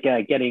feel like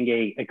getting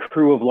a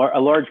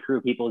large crew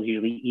of people is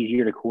usually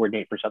easier to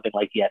coordinate for something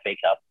like the FA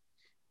Cup.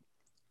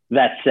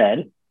 That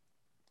said,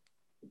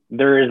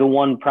 there is the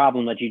one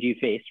problem that you do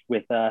face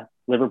with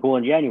Liverpool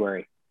in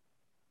January.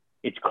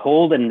 It's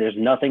cold and there's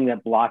nothing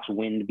that blocks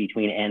wind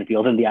between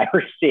Anfield and the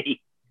Irish Sea.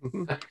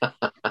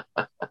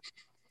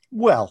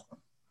 Well,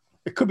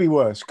 it could be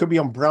worse. It could be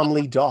on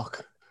Bramley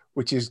Dock,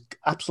 which has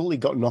absolutely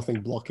got nothing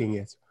blocking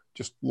it.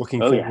 Just looking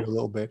forward a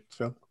little bit.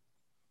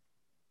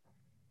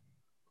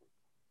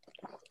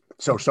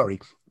 So sorry,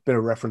 bit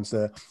of reference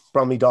there.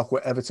 Bramley Dock,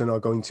 where Everton are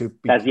going to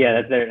be. That's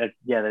the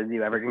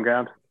new Everton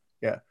ground.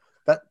 Yeah,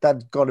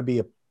 that got to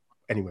be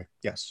anyway.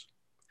 Yes.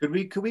 Could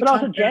we? But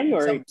also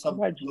January. Some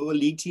lower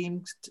league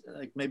teams,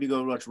 like maybe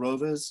go watch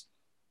Rovers.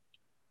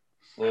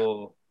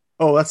 Oh,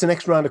 that's the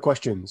next round of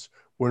questions.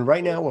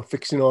 Right now we're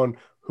fixing on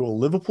who are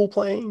Liverpool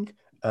playing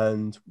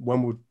and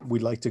when would we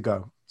like to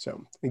go.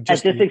 So at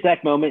this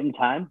exact moment in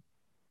time,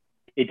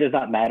 it does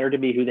not matter to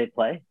me who they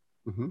play.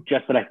 Mm-hmm.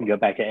 Just that I can go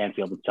back to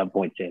Anfield at some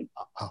point soon.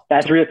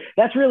 That's really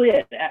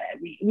it.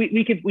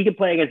 We could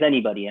play against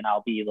anybody, and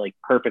I'll be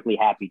perfectly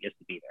happy just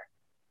to be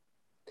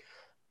there.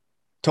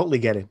 Totally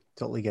get it.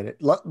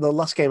 The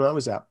last game I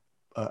was at,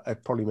 I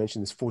probably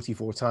mentioned this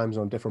 44 times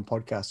on different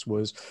podcasts,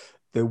 was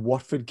the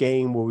Watford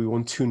game where we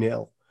won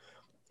 2-0,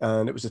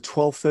 and it was a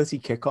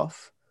 12:30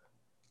 kickoff,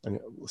 and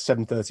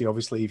 7:30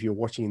 obviously if you're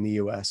watching in the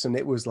US, and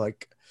it was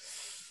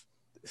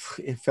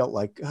it felt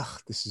like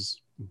this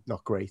is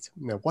not great.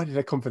 Why did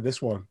I come for this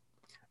one?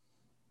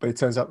 But it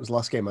turns out it was the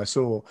last game I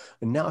saw.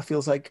 And now it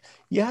feels like,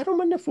 I don't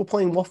mind if we're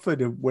playing Watford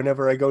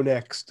whenever I go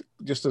next,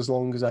 just as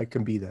long as I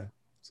can be there.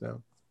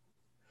 So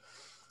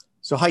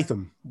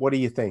Hytham, what do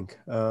you think?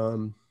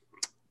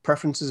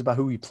 Preferences about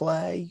who we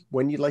play,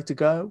 when you'd like to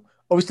go?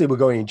 Obviously, we're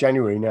going in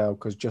January now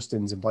because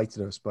Justin's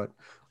invited us, but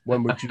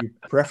when would you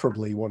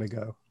preferably want to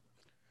go?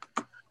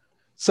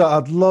 So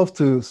I'd love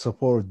to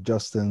support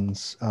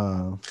Justin's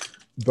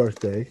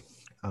birthday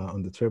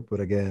on the trip, but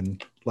again,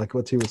 like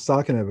what he was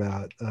talking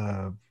about,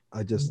 I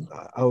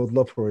would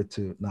love for it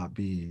to not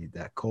be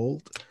that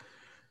cold.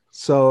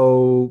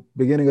 So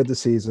beginning of the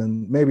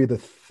season, maybe the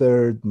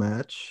third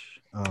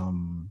match,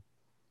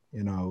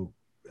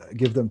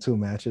 give them 2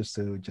 matches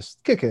to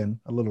just kick in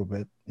a little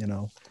bit,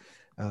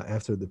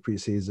 after the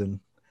preseason.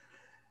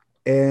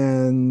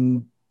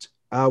 And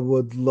I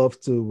would love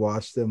to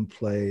watch them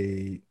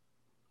play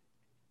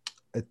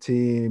a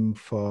team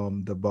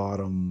from the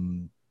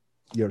bottom,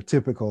 your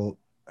typical,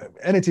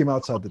 any team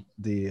outside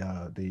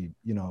the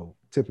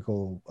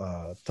typical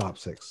top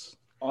 6.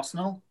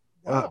 Arsenal?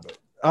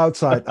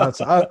 Outside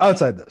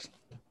this.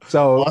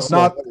 So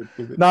Arsenal.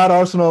 not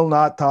Arsenal,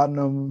 not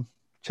Tottenham,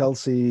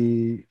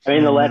 Chelsea. I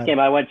mean, the last game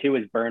I went to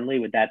was Burnley.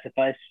 Would that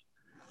suffice?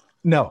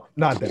 No,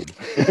 not them.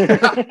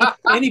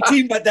 Any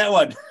team but that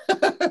one.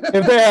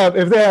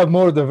 if they have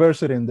more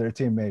diversity in their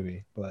team,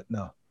 maybe. But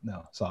no,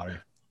 sorry.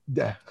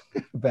 Yeah,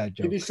 bad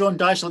joke. Maybe Sean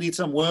Dyche will eat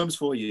some worms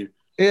for you.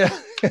 Yeah.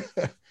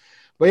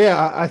 But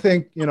yeah, I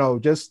think,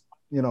 just,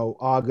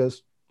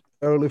 August,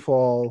 early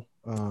fall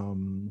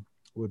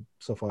would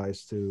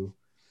suffice to,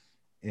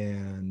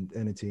 and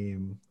any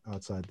team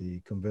outside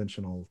the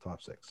conventional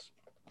top 6.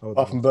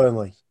 Off from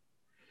Burnley.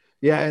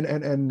 Yeah,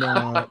 and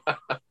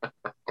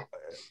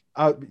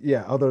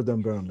other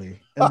than Burnley.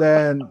 And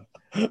then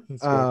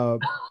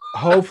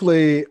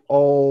hopefully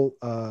all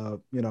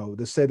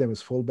the stadium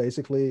is full,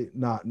 basically.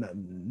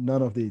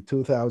 None of the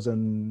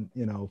 2,000,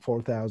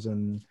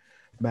 4,000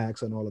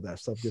 max and all of that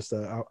stuff. Just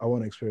I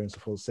want to experience a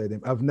full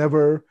stadium. I've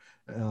never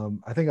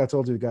I think I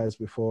told you guys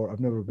before, I've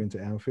never been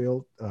to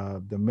Anfield.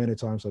 The many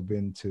times I've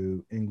been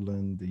to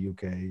England, the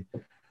UK,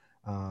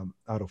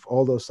 out of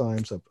all those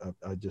times,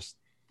 I just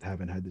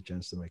haven't had the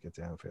chance to make it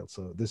to Anfield.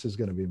 So this is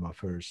going to be my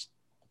first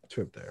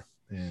trip there,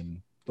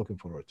 and looking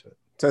forward to it.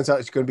 Turns out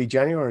it's going to be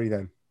January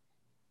then.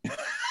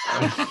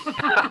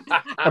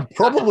 And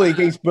probably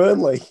against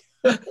Burnley.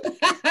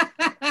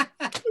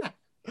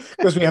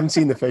 Because we haven't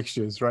seen the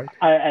fixtures, right?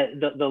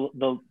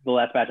 The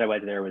last match I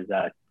went to there was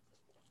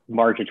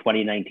March of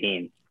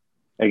 2019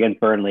 against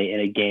Burnley, in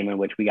a game in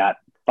which we got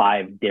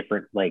 5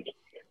 different, we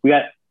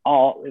got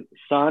all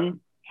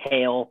sun,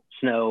 hail,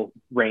 snow,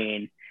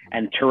 rain,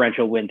 and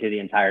torrential wind through the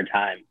entire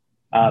time.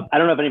 I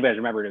don't know if anybody's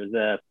remembered. It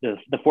was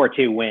the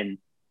 4-2 win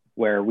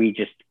where we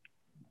just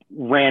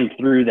ran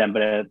through them,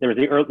 but there was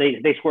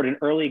they scored an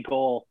early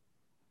goal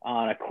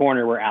on a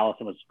corner where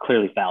Allison was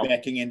clearly fouled.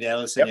 Backing into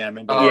Allison, Yep. yeah, I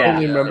remember. Oh, Yeah.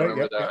 I Remember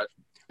remember that.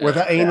 With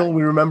that anal,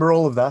 we remember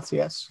all of that,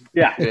 yes.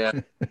 Yeah. Yeah.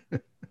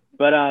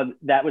 But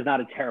that was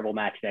not a terrible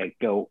match to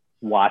go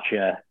watch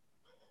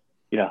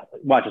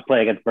watch us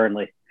play against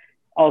Burnley.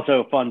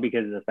 Also fun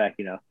because of the fact,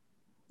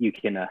 you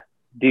can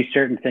do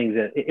certain things.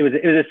 It was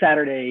a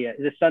Saturday, it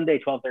was a Sunday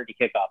 12:30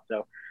 kickoff.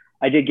 So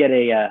I did get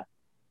a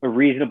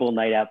reasonable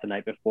night out the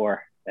night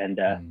before, and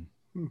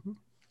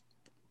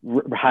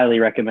highly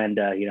recommend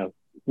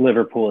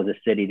Liverpool as a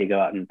city to go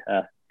out and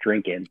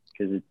drink in,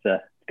 because it's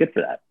good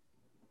for that.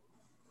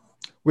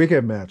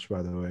 Weekend match,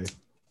 by the way.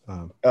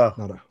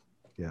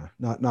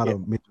 Not a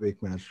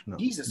midweek match. No,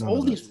 Jesus,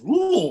 all these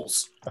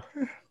rules.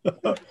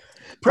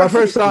 My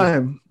first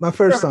time.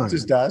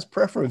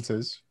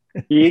 Preferences.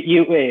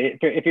 You wait,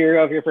 if you're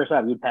over your first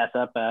time, you'd pass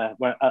up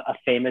a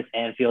famous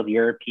Anfield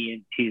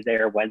European Tuesday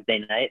or Wednesday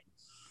night.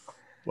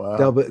 Wow.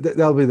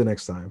 That'll be the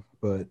next time.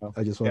 But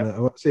I just want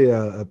to see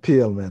a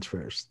PL match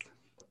first.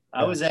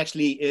 I was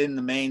actually in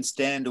the main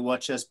stand to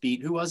watch us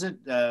beat, who was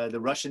it? The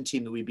Russian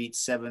team that we beat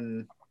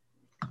 7.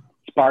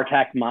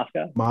 Spartak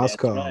Moscow.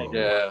 Moscow. Right.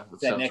 Yeah.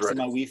 Sat next to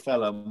my wee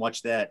fella and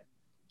watched that.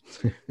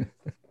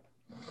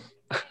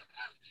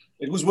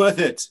 It was worth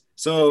it.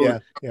 So,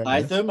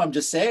 I'm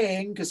just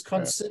saying, because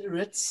consider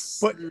it.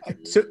 But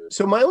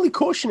so my only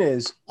caution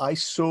is, I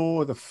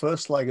saw the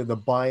first leg of the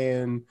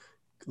Bayern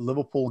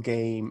Liverpool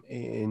game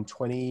in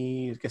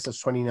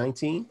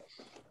 2019. It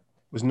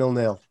was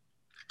 0-0.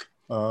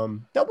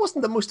 That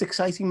wasn't the most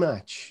exciting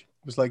match.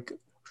 It was like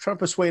trying to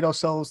persuade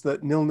ourselves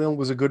that 0-0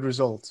 was a good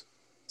result.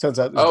 Turns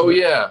out.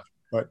 Yeah.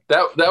 Right.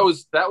 That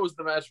was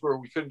the match where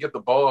we couldn't get the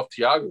ball off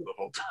Thiago the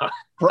whole time.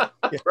 Right.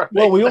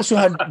 Well, we also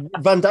had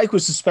Van Dijk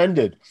was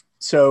suspended,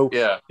 so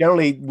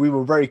generally we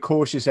were very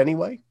cautious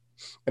anyway.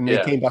 And they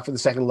came back for the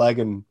second leg,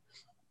 and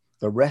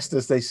the rest,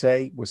 as they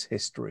say, was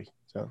history.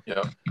 So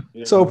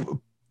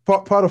So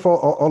part of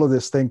all of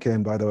this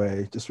thinking, by the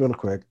way, just real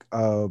quick.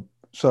 I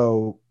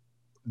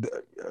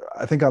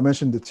think I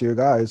mentioned it to you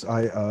guys.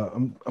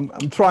 I'm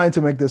trying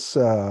to make this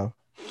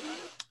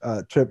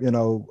trip,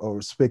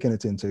 or speaking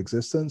it into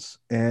existence,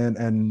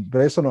 and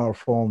based on our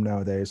form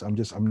nowadays, I'm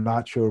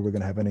not sure we're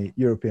going to have any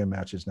European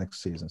matches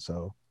next season.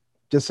 So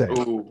just saying.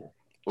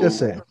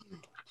 Saying.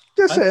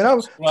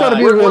 I'm trying to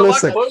be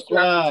realistic. Where's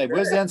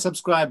the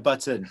unsubscribe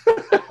button?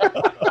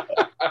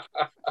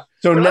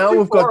 So now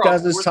we've got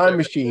Gaz's time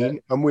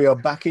machine, and we are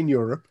back in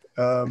Europe.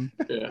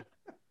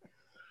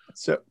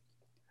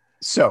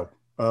 So.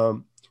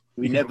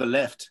 We never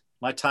left.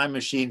 My time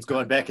machine's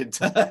going back in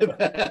time.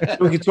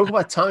 We can talk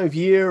about time of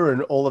year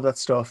and all of that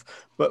stuff,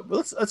 but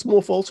let's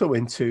morph also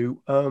into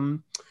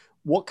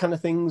what kind of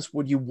things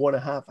would you want to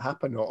have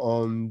happen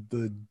on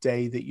the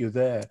day that you're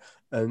there?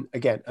 And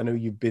again, I know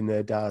you've been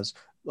there, Daz.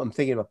 I'm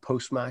thinking about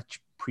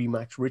post-match,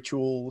 pre-match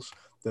rituals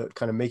that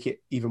kind of make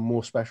it even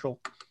more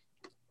special.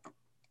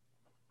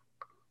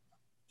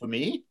 For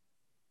me,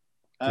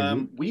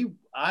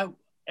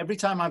 every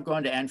time I've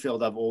gone to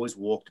Anfield, I've always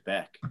walked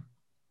back.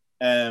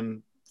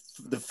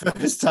 The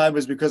first time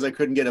was because I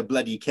couldn't get a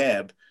bloody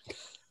cab,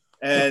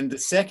 and the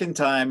second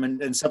time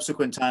and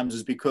subsequent times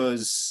is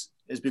because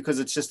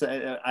it's just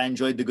I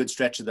enjoyed the good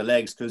stretch of the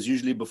legs, because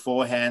usually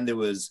beforehand there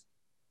was,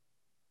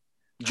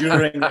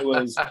 during there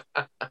was,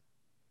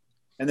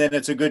 and then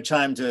it's a good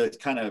time to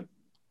kind of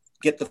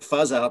get the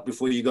fuzz out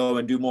before you go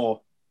and do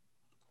more.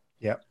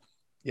 Yeah.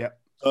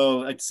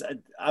 So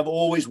I've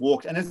always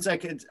walked, and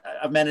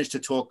I've managed to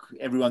talk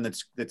everyone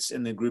that's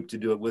in the group to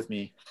do it with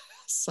me.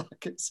 So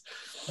it's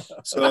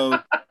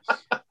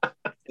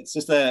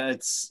just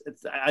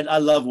I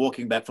love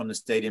walking back from the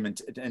stadium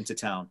into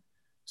town.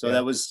 So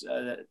that was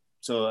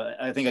so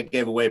I think I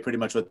gave away pretty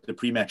much what the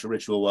pre-match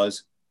ritual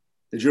was,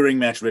 the during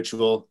match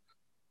ritual,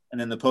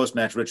 and then the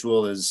post-match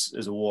ritual is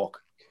a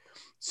walk.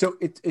 So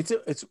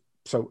it's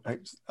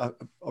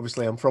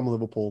obviously I'm from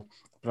Liverpool,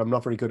 but I'm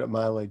not very good at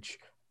mileage.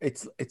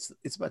 It's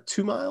about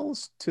 2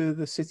 miles to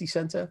the city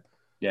centre.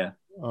 Yeah.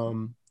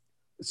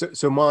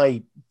 So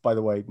my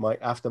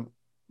after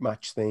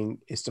match thing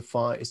is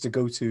to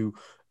go to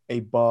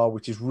a bar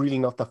which is really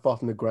not that far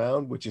from the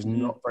ground, which is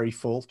not very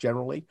full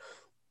generally,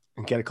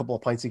 and get a couple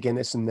of pints of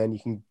Guinness, and then you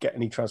can get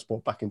any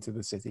transport back into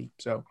the city.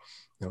 So,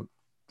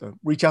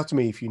 reach out to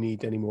me if you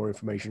need any more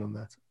information on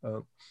that.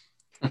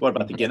 What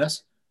about the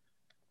Guinness?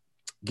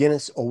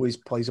 Guinness always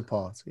plays a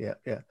part. Yeah.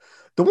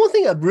 The one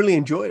thing I've really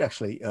enjoyed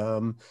actually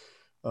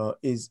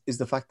is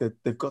the fact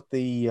that they've got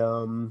the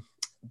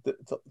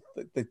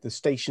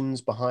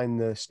stations behind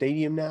the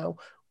stadium now,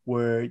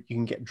 where you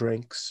can get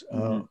drinks,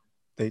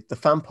 the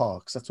fan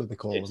parks, that's what they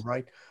call them,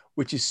 right?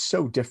 Which is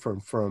so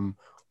different from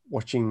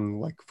watching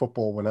like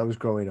football when I was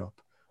growing up.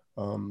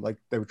 Like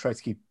they would try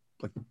to keep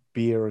like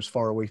beer as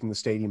far away from the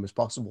stadium as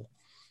possible.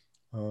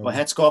 Well,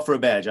 headscarf for a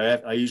badge.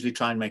 I usually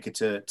try and make it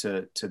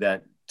to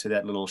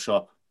that little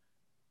shop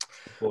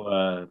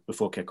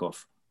before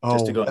kickoff.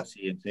 Just to go and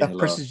see and say hello. That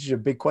presses a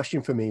big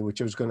question for me,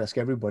 which I was going to ask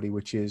everybody,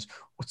 which is,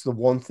 what's the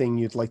one thing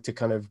you'd like to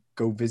kind of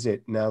go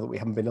visit now that we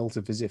haven't been able to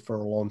visit for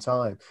a long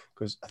time?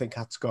 Because I think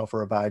headscarf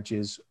for a badge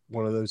is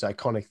one of those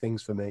iconic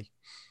things for me.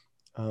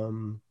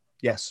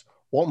 Yes,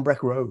 Walton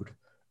Breck Road.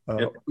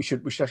 Yep. We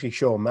should actually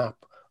show a map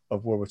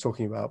of where we're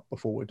talking about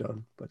before we're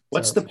done. But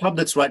what's the pub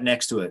that's right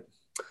next to it?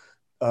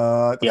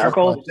 The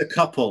Arkle? The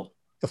Couple.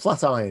 The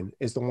Flatiron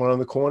is the one on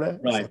the corner.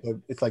 Right.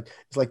 It's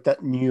like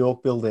that New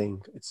York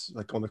building. It's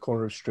like on the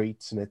corner of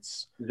streets, and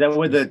it's. Is that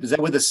where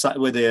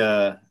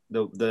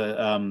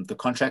the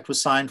contract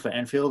was signed for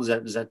Anfield?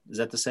 Is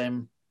that the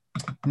same?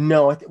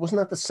 No, wasn't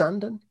that the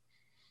Sandon?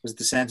 Was it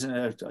the Sandon?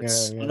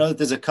 I know that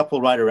there's a couple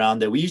right around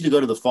there. We usually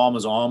go to the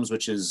Farmer's Arms,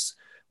 which is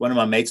one of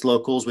my mates'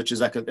 locals, which is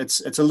like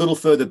it's a little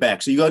further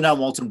back. So you go down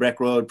Walton Breck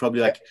Road,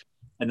 probably like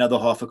another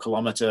half a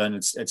kilometer, and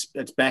it's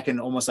back in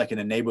almost like in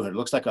a neighborhood. It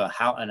looks like a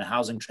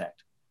housing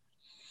tract.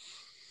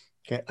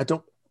 Okay,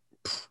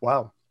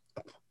 wow.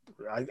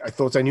 I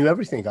thought I knew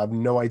everything. I have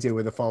no idea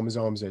where the Farmer's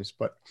Arms is,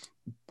 but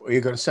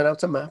you're going to send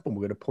out a map and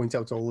we're going to point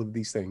out all of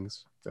these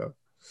things. So,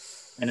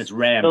 and it's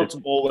rammed. It's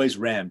always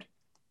rammed.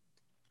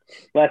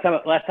 Last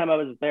time I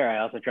was there, I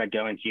also tried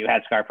going to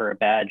headscarf for a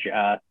badge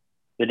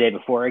the day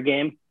before a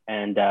game,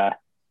 and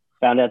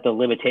found out the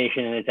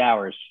limitation in its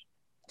hours.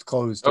 It's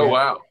closed. Oh,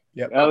 wow.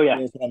 Yep. Oh,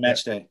 yeah. On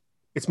match day.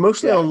 It's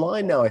mostly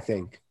online now, I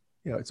think.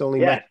 It's only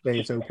match day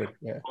it's open.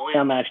 Yeah. Only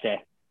on match day.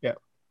 Yeah.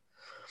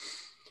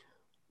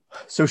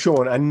 So,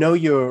 Sean, I know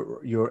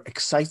you're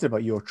excited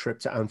about your trip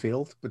to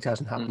Anfield, but it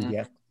hasn't happened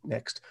yet.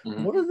 Next,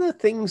 what are the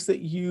things that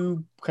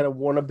you kind of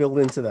want to build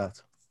into that?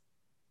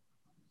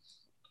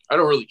 I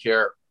don't really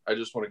care. I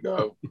just want to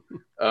go.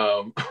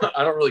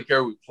 I don't really care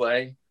who we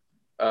play.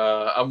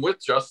 I'm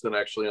with Justin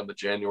actually on the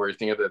January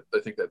thing. I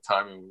think that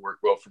timing would work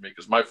well for me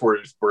because my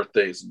 40th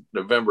birthday is in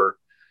November,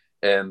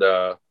 and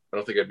I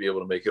don't think I'd be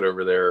able to make it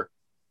over there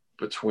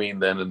between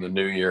then and the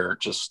new year,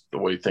 just the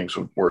way things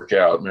would work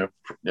out. I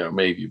mean,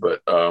 maybe.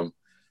 But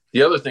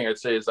the other thing I'd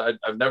say is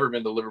I've never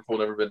been to Liverpool,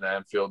 never been to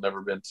Anfield,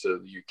 never been to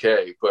the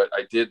UK, but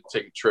I did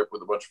take a trip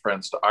with a bunch of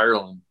friends to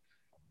Ireland.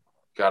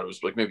 God, it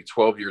was like maybe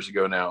 12 years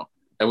ago now.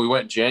 And we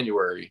went in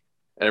January,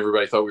 and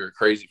everybody thought we were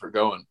crazy for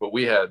going, but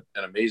we had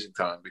an amazing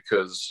time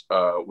because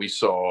we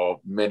saw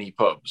many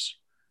pubs.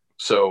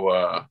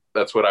 So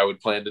that's what I would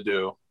plan to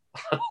do.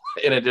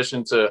 In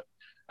addition to,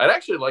 I'd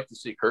actually like to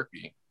see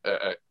Kirkby,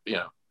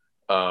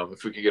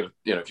 if we could get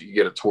if you could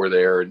get a tour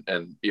there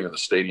and even the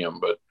stadium.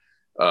 But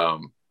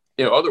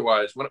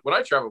otherwise, when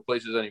I travel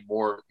places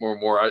anymore,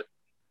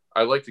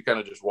 I like to kind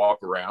of just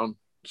walk around,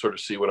 sort of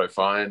see what I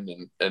find,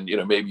 and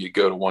maybe you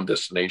go to one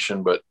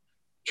destination, but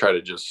try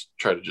to just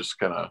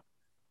kind of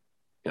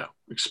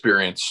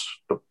experience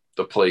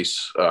the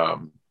place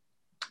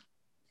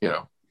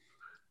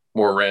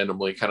more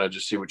randomly, kind of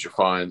just see what you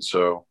find.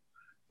 So,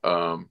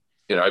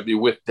 I'd be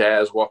with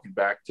Daz walking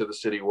back to the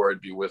city, or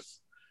I'd be with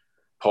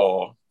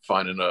Paul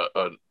finding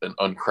an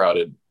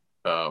uncrowded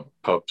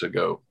pub to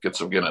go get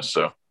some Guinness.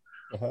 So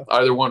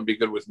either one would be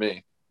good with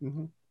me.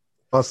 Mm-hmm.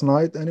 Last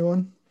night,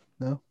 anyone?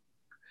 No.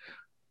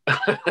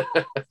 I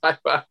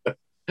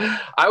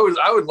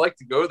would like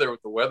to go there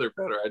with the weather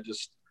better.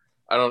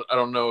 I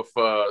don't know if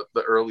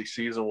the early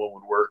season one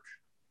would work.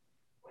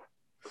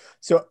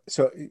 So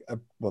I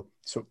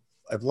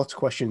have lots of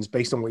questions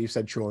based on what you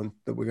said, Sean,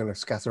 that we're going to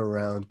scatter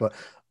around. But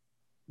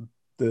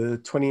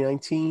the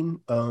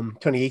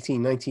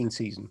 2018-19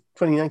 season,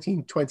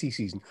 2019-20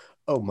 season.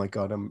 Oh my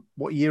God!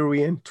 What year are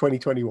we in?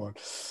 2021.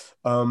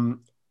 I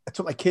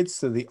took my kids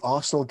to the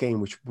Arsenal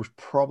game, which was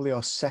probably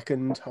our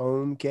second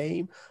home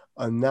game,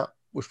 and that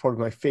was probably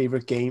my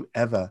favorite game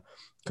ever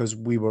because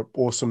we were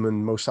awesome,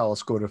 and Mo Salah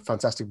scored a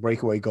fantastic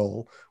breakaway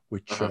goal,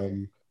 which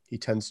he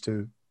tends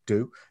to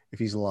do if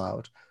he's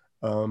allowed.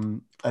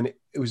 And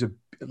it was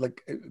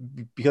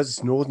because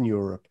it's Northern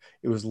Europe,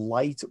 it was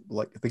light.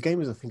 Like the game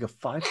was, I think, a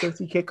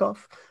 5:30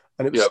 kickoff,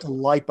 and it was still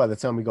light by the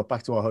time we got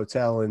back to our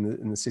hotel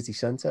in the city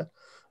center.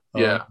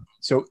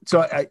 So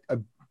I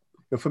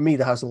for me,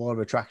 that has a lot of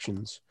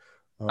attractions.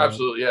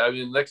 Absolutely, yeah. I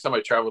mean, next time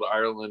I travel to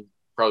Ireland,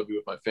 probably be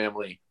with my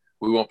family.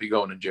 We won't be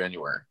going in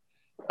January.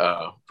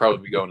 Probably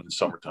be going in the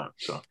summertime.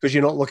 So because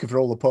you're not looking for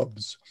all the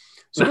pubs.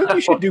 So maybe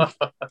we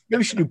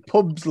should do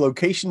pubs,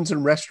 locations,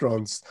 and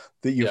restaurants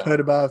that you've heard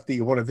about, that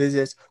you want to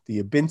visit, that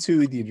you've been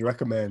to, that you'd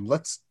recommend.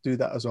 Let's do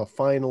that as our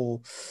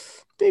final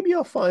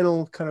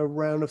kind of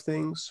round of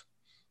things.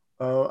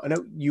 I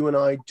know you and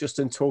I,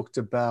 Justin, talked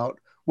about.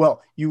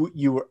 Well,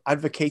 you were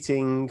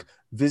advocating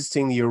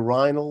visiting the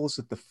urinals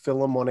at the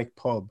Philharmonic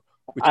Pub.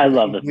 Which I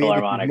love the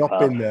Philharmonic Pub. Not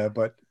been there,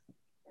 but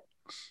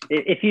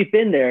if you've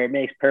been there, it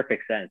makes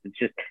perfect sense. It's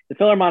just the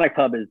Philharmonic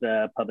Pub is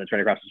a pub that's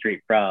right across the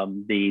street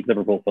from the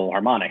Liverpool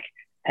Philharmonic,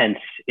 hence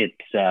its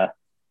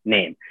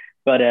name.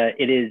 But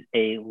it is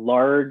a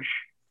large,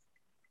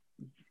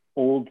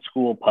 old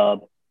school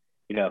pub.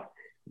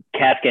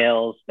 Cask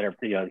ales that are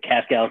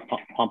cask ales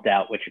pumped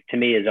out, which to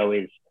me is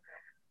always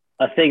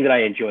a thing that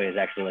I enjoy. Is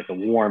actually like a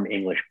warm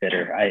English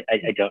bitter. I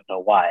don't know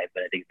why,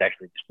 but I think it's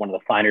actually just one of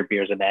the finer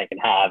beers that I can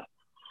have.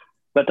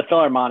 But the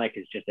Philharmonic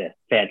is just a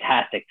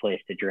fantastic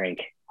place to drink.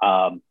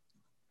 The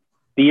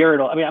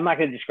urinal, I mean, I'm not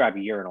going to describe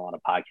a urinal on a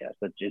podcast,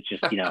 but it's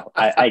just,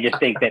 I just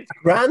think that...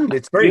 Grand,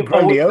 it's very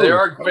grandiose. They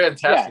are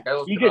fantastic.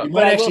 Yeah, you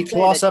might actually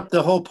gloss up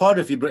the whole pod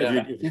if you... But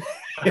I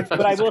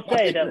will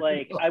say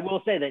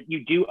that,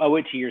 you do owe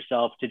it to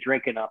yourself to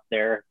drink enough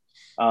there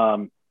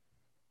to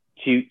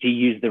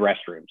use the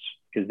restrooms,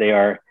 because they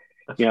are...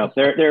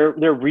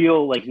 they're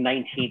real, like,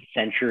 19th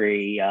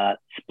century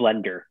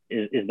splendor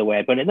is the way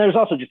I put it. And there's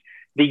also just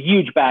the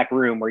huge back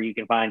room where you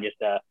can find just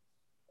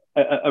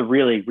a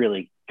really,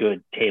 really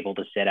good table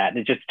to sit at. And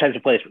it's just the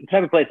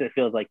type of place that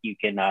feels like you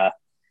can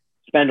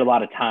spend a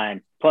lot of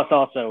time. Plus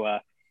also,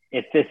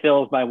 it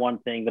fulfills my one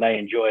thing that I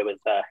enjoy with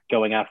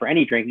going out for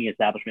any drinking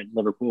establishment in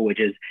Liverpool, which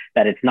is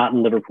that it's not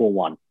in Liverpool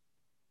 1.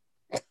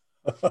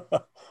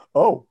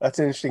 Oh, that's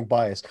an interesting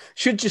bias.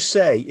 Should just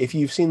say, if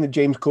you've seen the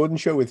James Corden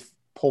show with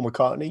Paul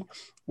McCartney,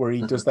 where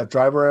he does that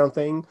drive around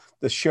thing,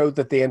 the show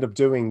that they end up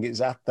doing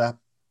is at that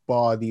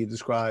bar that you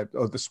described,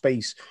 or the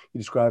space you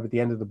described at the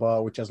end of the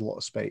bar, which has a lot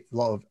of space, a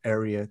lot of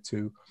area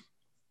to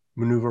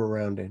maneuver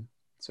around in.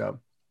 So,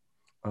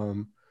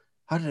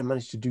 how did I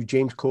manage to do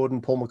James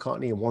Corden, Paul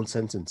McCartney in one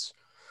sentence?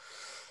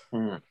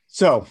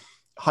 So,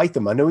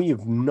 Hytham, I know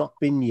you've not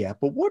been yet,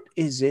 but what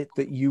is it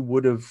that you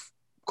would have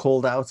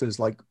called out as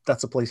like,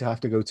 that's a place I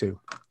have to go to?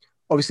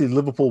 Obviously,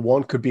 Liverpool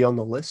 1 could be on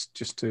the list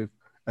just to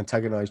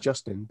antagonize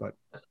Justin, but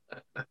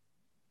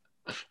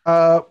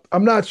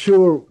I'm not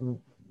sure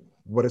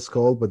what it's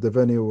called, but the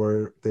venue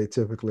where they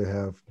typically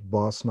have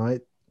Boss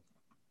Night.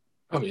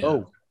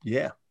 Oh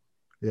yeah.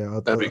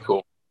 That'd be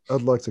cool.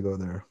 I'd like to go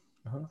there.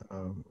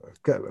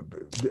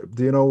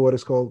 Do you know what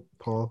it's called,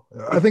 Paul?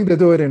 I think they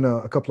do it in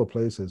a couple of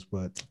places,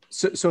 but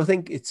so I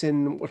think it's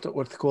in what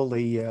they call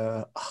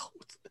the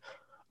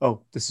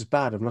this is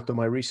bad. I've not done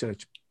my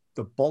research.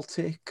 The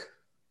Baltic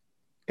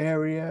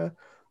area.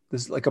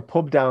 There's like a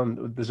pub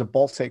down. There's a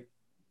Baltic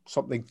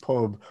something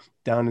pub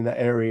down in that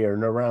area,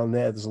 and around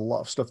there there's a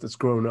lot of stuff that's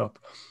grown up.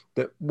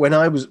 That when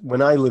I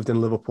lived in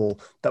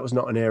Liverpool, that was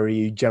not an area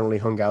you generally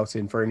hung out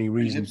in for any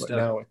reason, but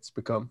now it's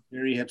become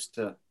very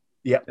hipster.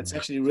 Yeah, it's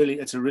actually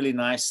it's a really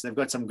nice. They've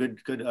got some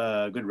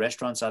good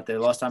restaurants out there.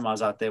 Last time I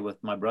was out there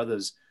with my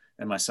brothers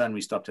and my son,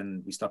 we stopped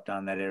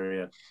down that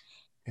area.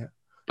 Yeah,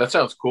 that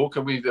sounds cool.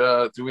 Can we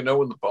do we know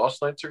when the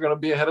Boss Nights are going to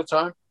be ahead of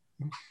time?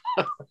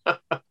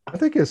 I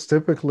think it's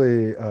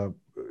typically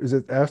is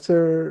it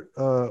after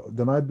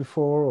the night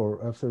before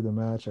or after the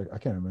match? I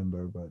can't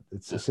remember, but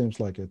it seems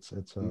like it's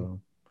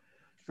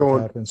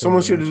Sean,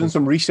 someone should have done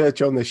some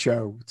research on this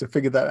show to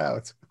figure that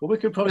out. Well, we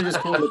could probably just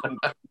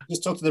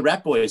talk to the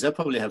Rat Boys. They'll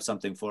probably have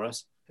something for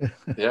us.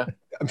 Yeah,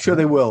 I'm sure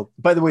they will.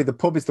 By the way, the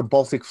pub is the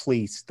Baltic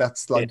Fleet.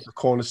 That's like the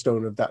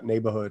cornerstone of that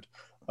neighborhood,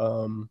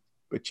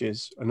 which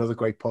is another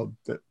great pub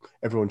that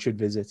everyone should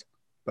visit.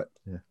 But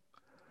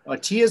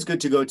Tia is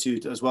good to go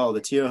to as well.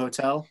 The Tia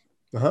Hotel.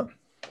 Uh-huh.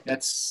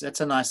 That's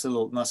a nice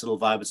little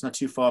vibe. It's not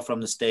too far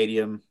from the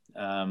stadium.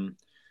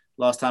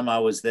 Last time I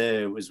was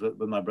there, it was with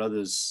my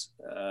brothers.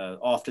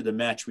 After the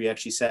match, we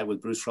actually sat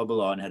with Bruce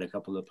Robillard and had a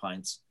couple of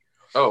pints.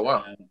 Oh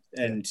wow!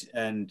 And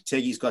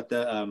Teggy's got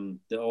the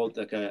old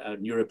like a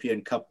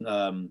European Cup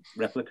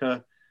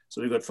replica.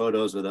 So we got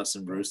photos with us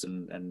and Bruce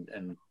and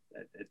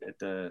at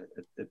the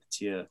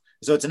Tia.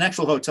 So it's an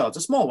actual hotel. It's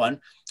a small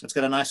one. It's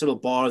got a nice little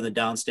bar in the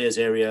downstairs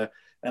area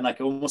and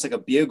like almost like a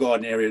beer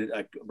garden area,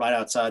 like right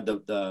outside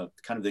the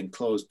kind of the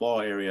enclosed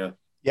bar area.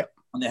 Yep.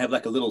 And they have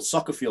like a little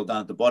soccer field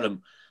down at the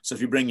bottom. So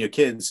if you bring your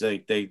kids,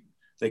 they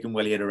can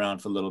welly it around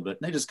for a little bit.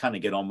 And they just kind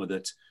of get on with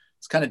it.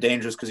 It's kind of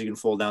dangerous because you can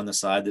fall down the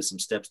side. There's some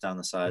steps down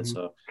the side. Mm-hmm.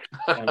 So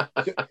kind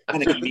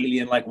of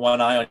chameleon, like one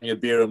eye on your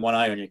beer and one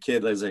eye on your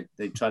kid as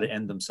they try to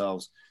end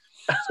themselves.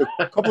 So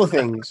a couple of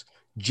things.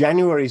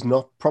 January is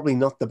probably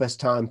not the best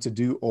time to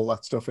do all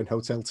that stuff in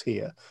hotels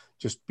here,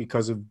 just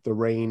because of the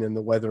rain and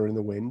the weather and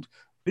the wind.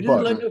 We did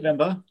it in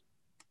November.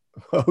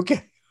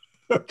 Okay.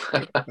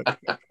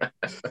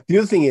 The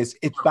other thing is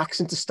it backs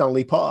into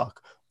Stanley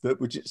Park,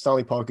 which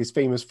Stanley Park is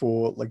famous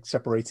for, like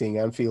separating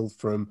Anfield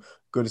from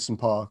Goodison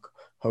Park,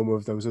 home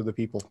of those other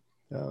people.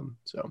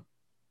 So.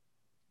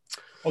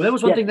 Oh, that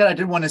was one thing that I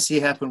didn't want to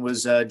see happen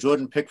was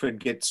Jordan Pickford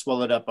get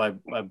swallowed up by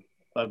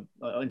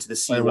into the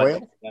sea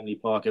right at Stanley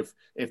Park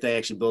if they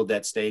actually build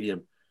that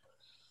stadium.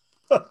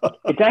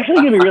 It's actually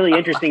going to be really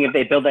interesting if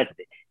they build that.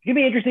 It's going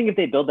to be interesting if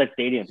they build that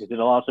stadium because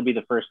it'll also be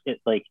the first,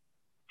 like,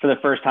 for the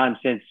first time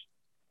since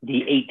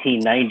the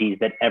 1890s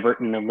that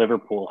Everton and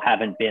Liverpool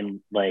haven't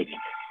been like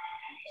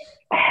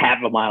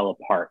half a mile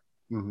apart.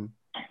 Mm-hmm.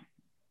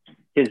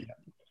 Because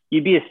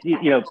you'd be,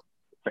 if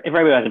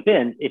everybody hasn't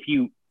been, if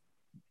you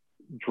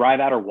drive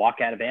out or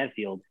walk out of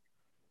Anfield,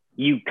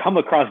 you come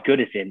across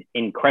Goodison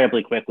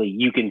incredibly quickly.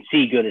 You can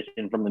see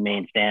Goodison from the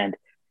main stand.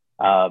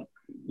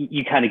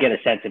 You kind of get a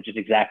sense of just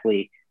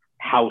exactly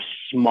how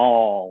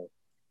small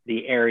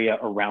the area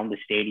around the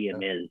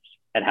stadium is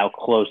and how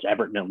close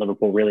Everton and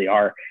Liverpool really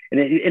are. And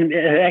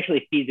it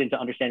actually feeds into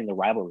understanding the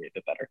rivalry a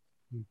bit better.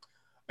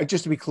 And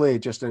just to be clear,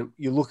 Justin,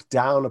 you look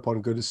down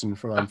upon Goodison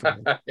from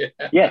Anfield.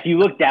 Yes, you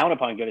look down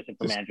upon Goodison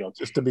from Anfield.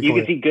 Just to be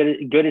clear. You can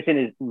see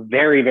Goodison is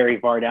very, very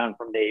far down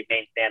from the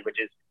main stand, which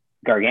is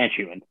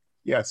gargantuan.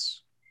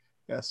 Yes.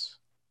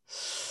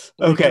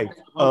 Okay.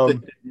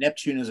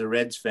 Neptune is a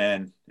Reds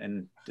fan,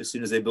 and as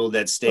soon as they build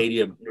that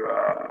stadium,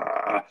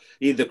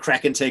 either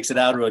Kraken takes it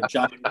out or a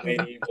giant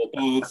wave or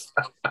both.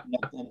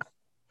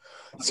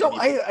 So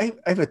I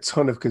have a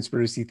ton of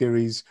conspiracy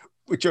theories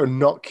which are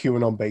not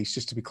QAnon based,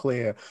 just to be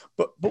clear.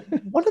 But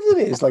one of them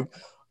is like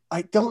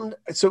I've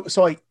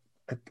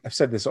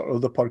said this on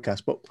other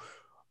podcasts, but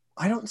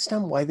I don't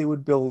understand why they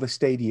would build a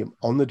stadium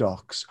on the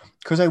docks,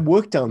 because I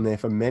worked down there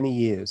for many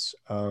years,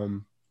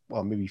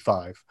 maybe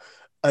 5.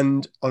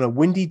 And on a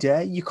windy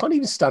day, you can't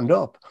even stand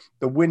up.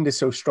 The wind is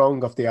so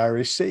strong off the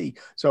Irish Sea.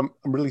 So I'm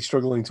really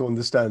struggling to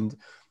understand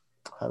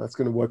how that's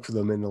going to work for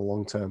them in the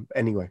long term.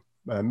 Anyway,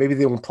 maybe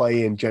they won't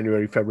play in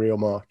January, February, or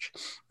March,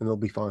 and they'll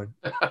be fine.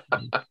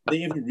 They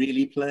even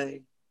really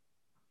play.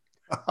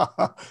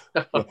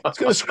 It's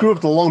going to screw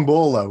up the long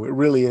ball, though. It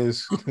really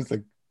is. It's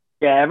like,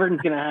 yeah, Everton's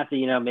going to have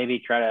to, maybe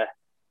try to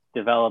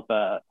develop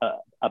a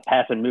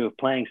pass and move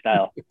playing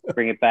style,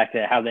 bring it back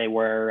to how they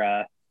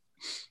were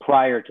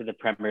prior to the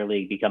Premier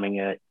League becoming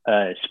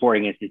a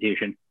sporting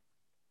institution.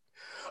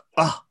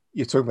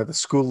 You're talking about the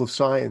School of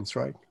Science,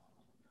 right?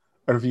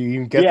 Or if you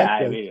even get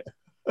that? I mean,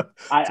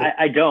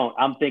 I don't.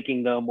 I'm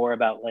thinking though more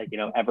about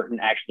Everton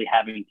actually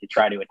having to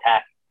try to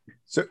attack.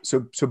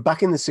 So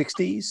back in the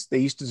 60s, they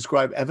used to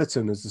describe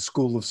Everton as the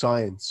School of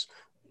Science,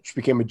 which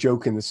became a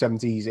joke in the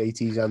 70s,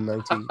 80s, and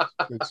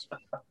 90s.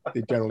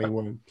 They generally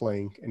weren't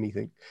playing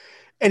anything.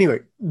 Anyway,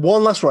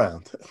 one last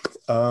round.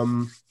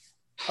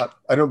 I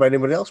don't know about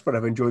anybody else, but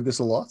I've enjoyed this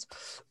a lot.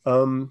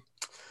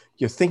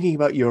 You're thinking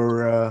about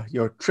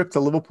your trip to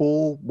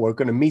Liverpool. We're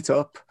going to meet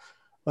up.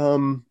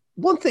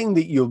 One thing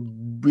that you're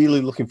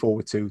really looking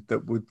forward to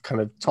that would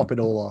kind of top it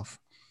all off.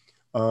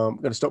 I'm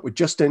going to start with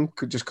Justin,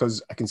 just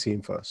because I can see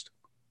him first.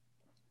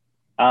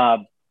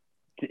 I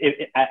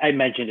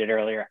mentioned it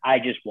earlier. I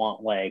just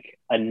want like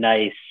a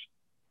nice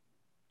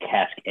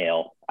cask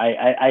ale.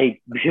 I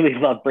really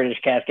love British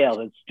cask ales.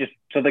 It's just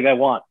something I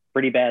want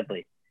pretty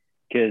badly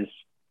because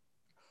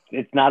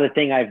it's not a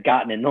thing I've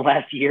gotten in the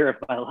last year of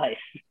my life.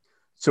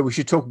 So we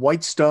should talk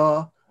White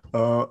Star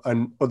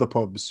and other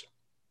pubs.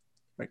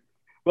 Right.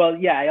 Well,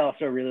 yeah, I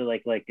also really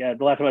like the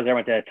last time I was there, I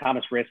went to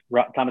Thomas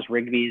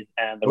Rigby's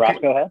and the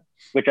Roscoe Head,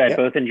 which I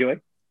both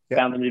enjoyed.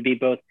 Found them to be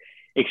both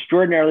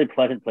extraordinarily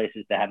pleasant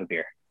places to have a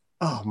beer.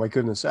 Oh my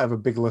goodness, I have a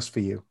big list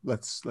for you.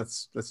 Let's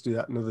do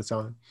that another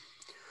time.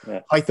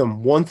 Yeah. Hytham,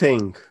 one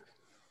thing.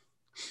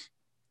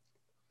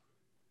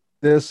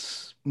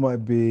 This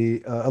might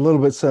be a little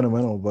bit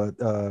sentimental, but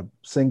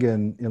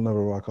singing "You'll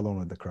Never Walk Alone"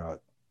 with the crowd,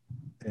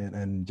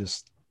 and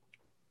just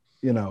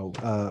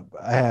I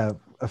have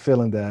a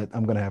feeling that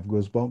I'm gonna have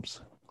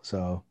goosebumps.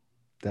 So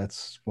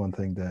that's one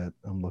thing that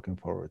I'm looking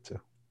forward to.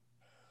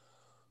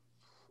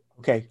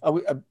 Okay.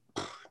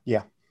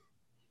 Yeah.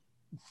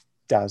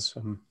 Daz.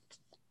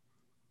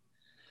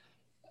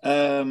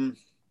 The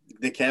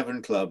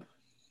Cavern Club,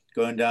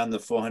 going down the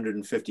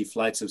 450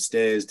 flights of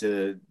stairs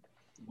to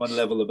one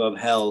level above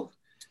hell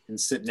and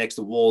sit next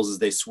to walls as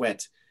they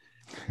sweat.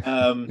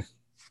 The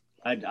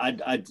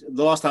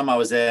last time I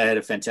was there, I had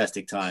a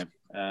fantastic time.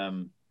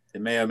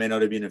 There may or may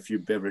not have been a few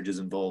beverages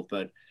involved,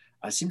 but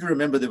I seem to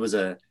remember there was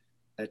a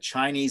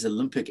Chinese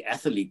Olympic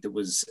athlete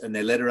and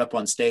they let her up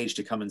on stage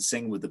to come and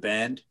sing with the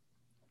band.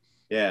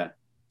 Yeah.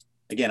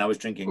 Again, I was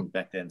drinking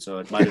back then, so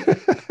it might have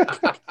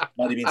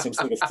been some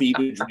sort of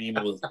fever dream,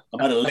 or I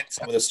might have licked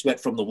some of the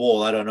sweat from the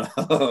wall. I don't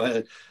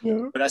know.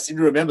 Yeah. But I seem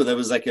to remember there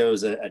was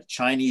a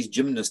Chinese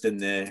gymnast in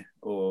there,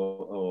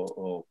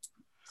 or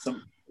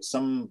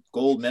some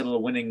gold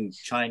medal winning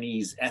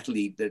Chinese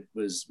athlete that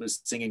was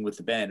singing with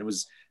the band.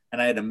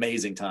 And I had an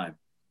amazing time.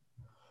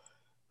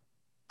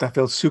 That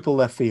feels super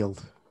left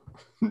field.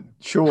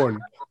 Sean,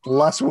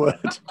 last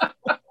word.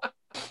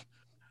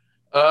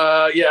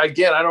 Yeah,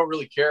 again, I don't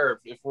really care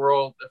if we're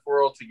all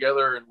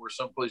together and we're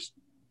someplace,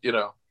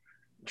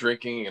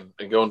 drinking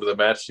and going to the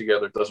match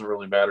together. It doesn't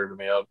really matter to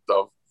me. I'll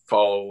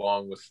follow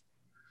along with,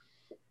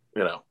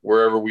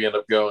 wherever we end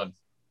up going.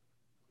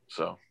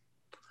 So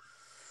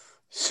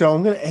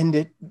I'm going to end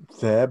it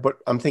there, but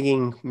I'm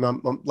thinking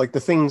like the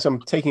things I'm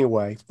taking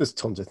away. There's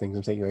tons of things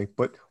I'm taking away,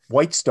 but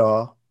White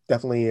Star,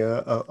 definitely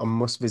a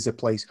must visit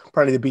place.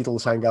 Apparently the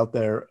Beatles hang out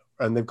there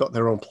and they've got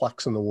their own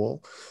plaques on the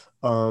wall.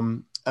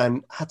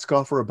 And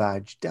Hatscar for a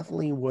badge,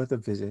 definitely worth a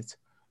visit.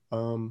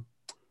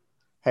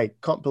 Hey,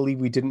 can't believe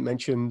we didn't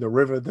mention the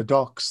river, the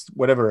docks,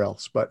 whatever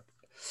else, but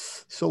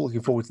still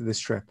looking forward to this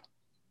trip.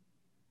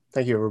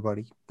 Thank you,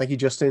 everybody. Thank you,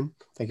 Justin.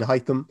 Thank you,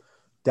 Hytham,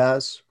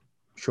 Daz,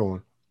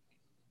 Sean.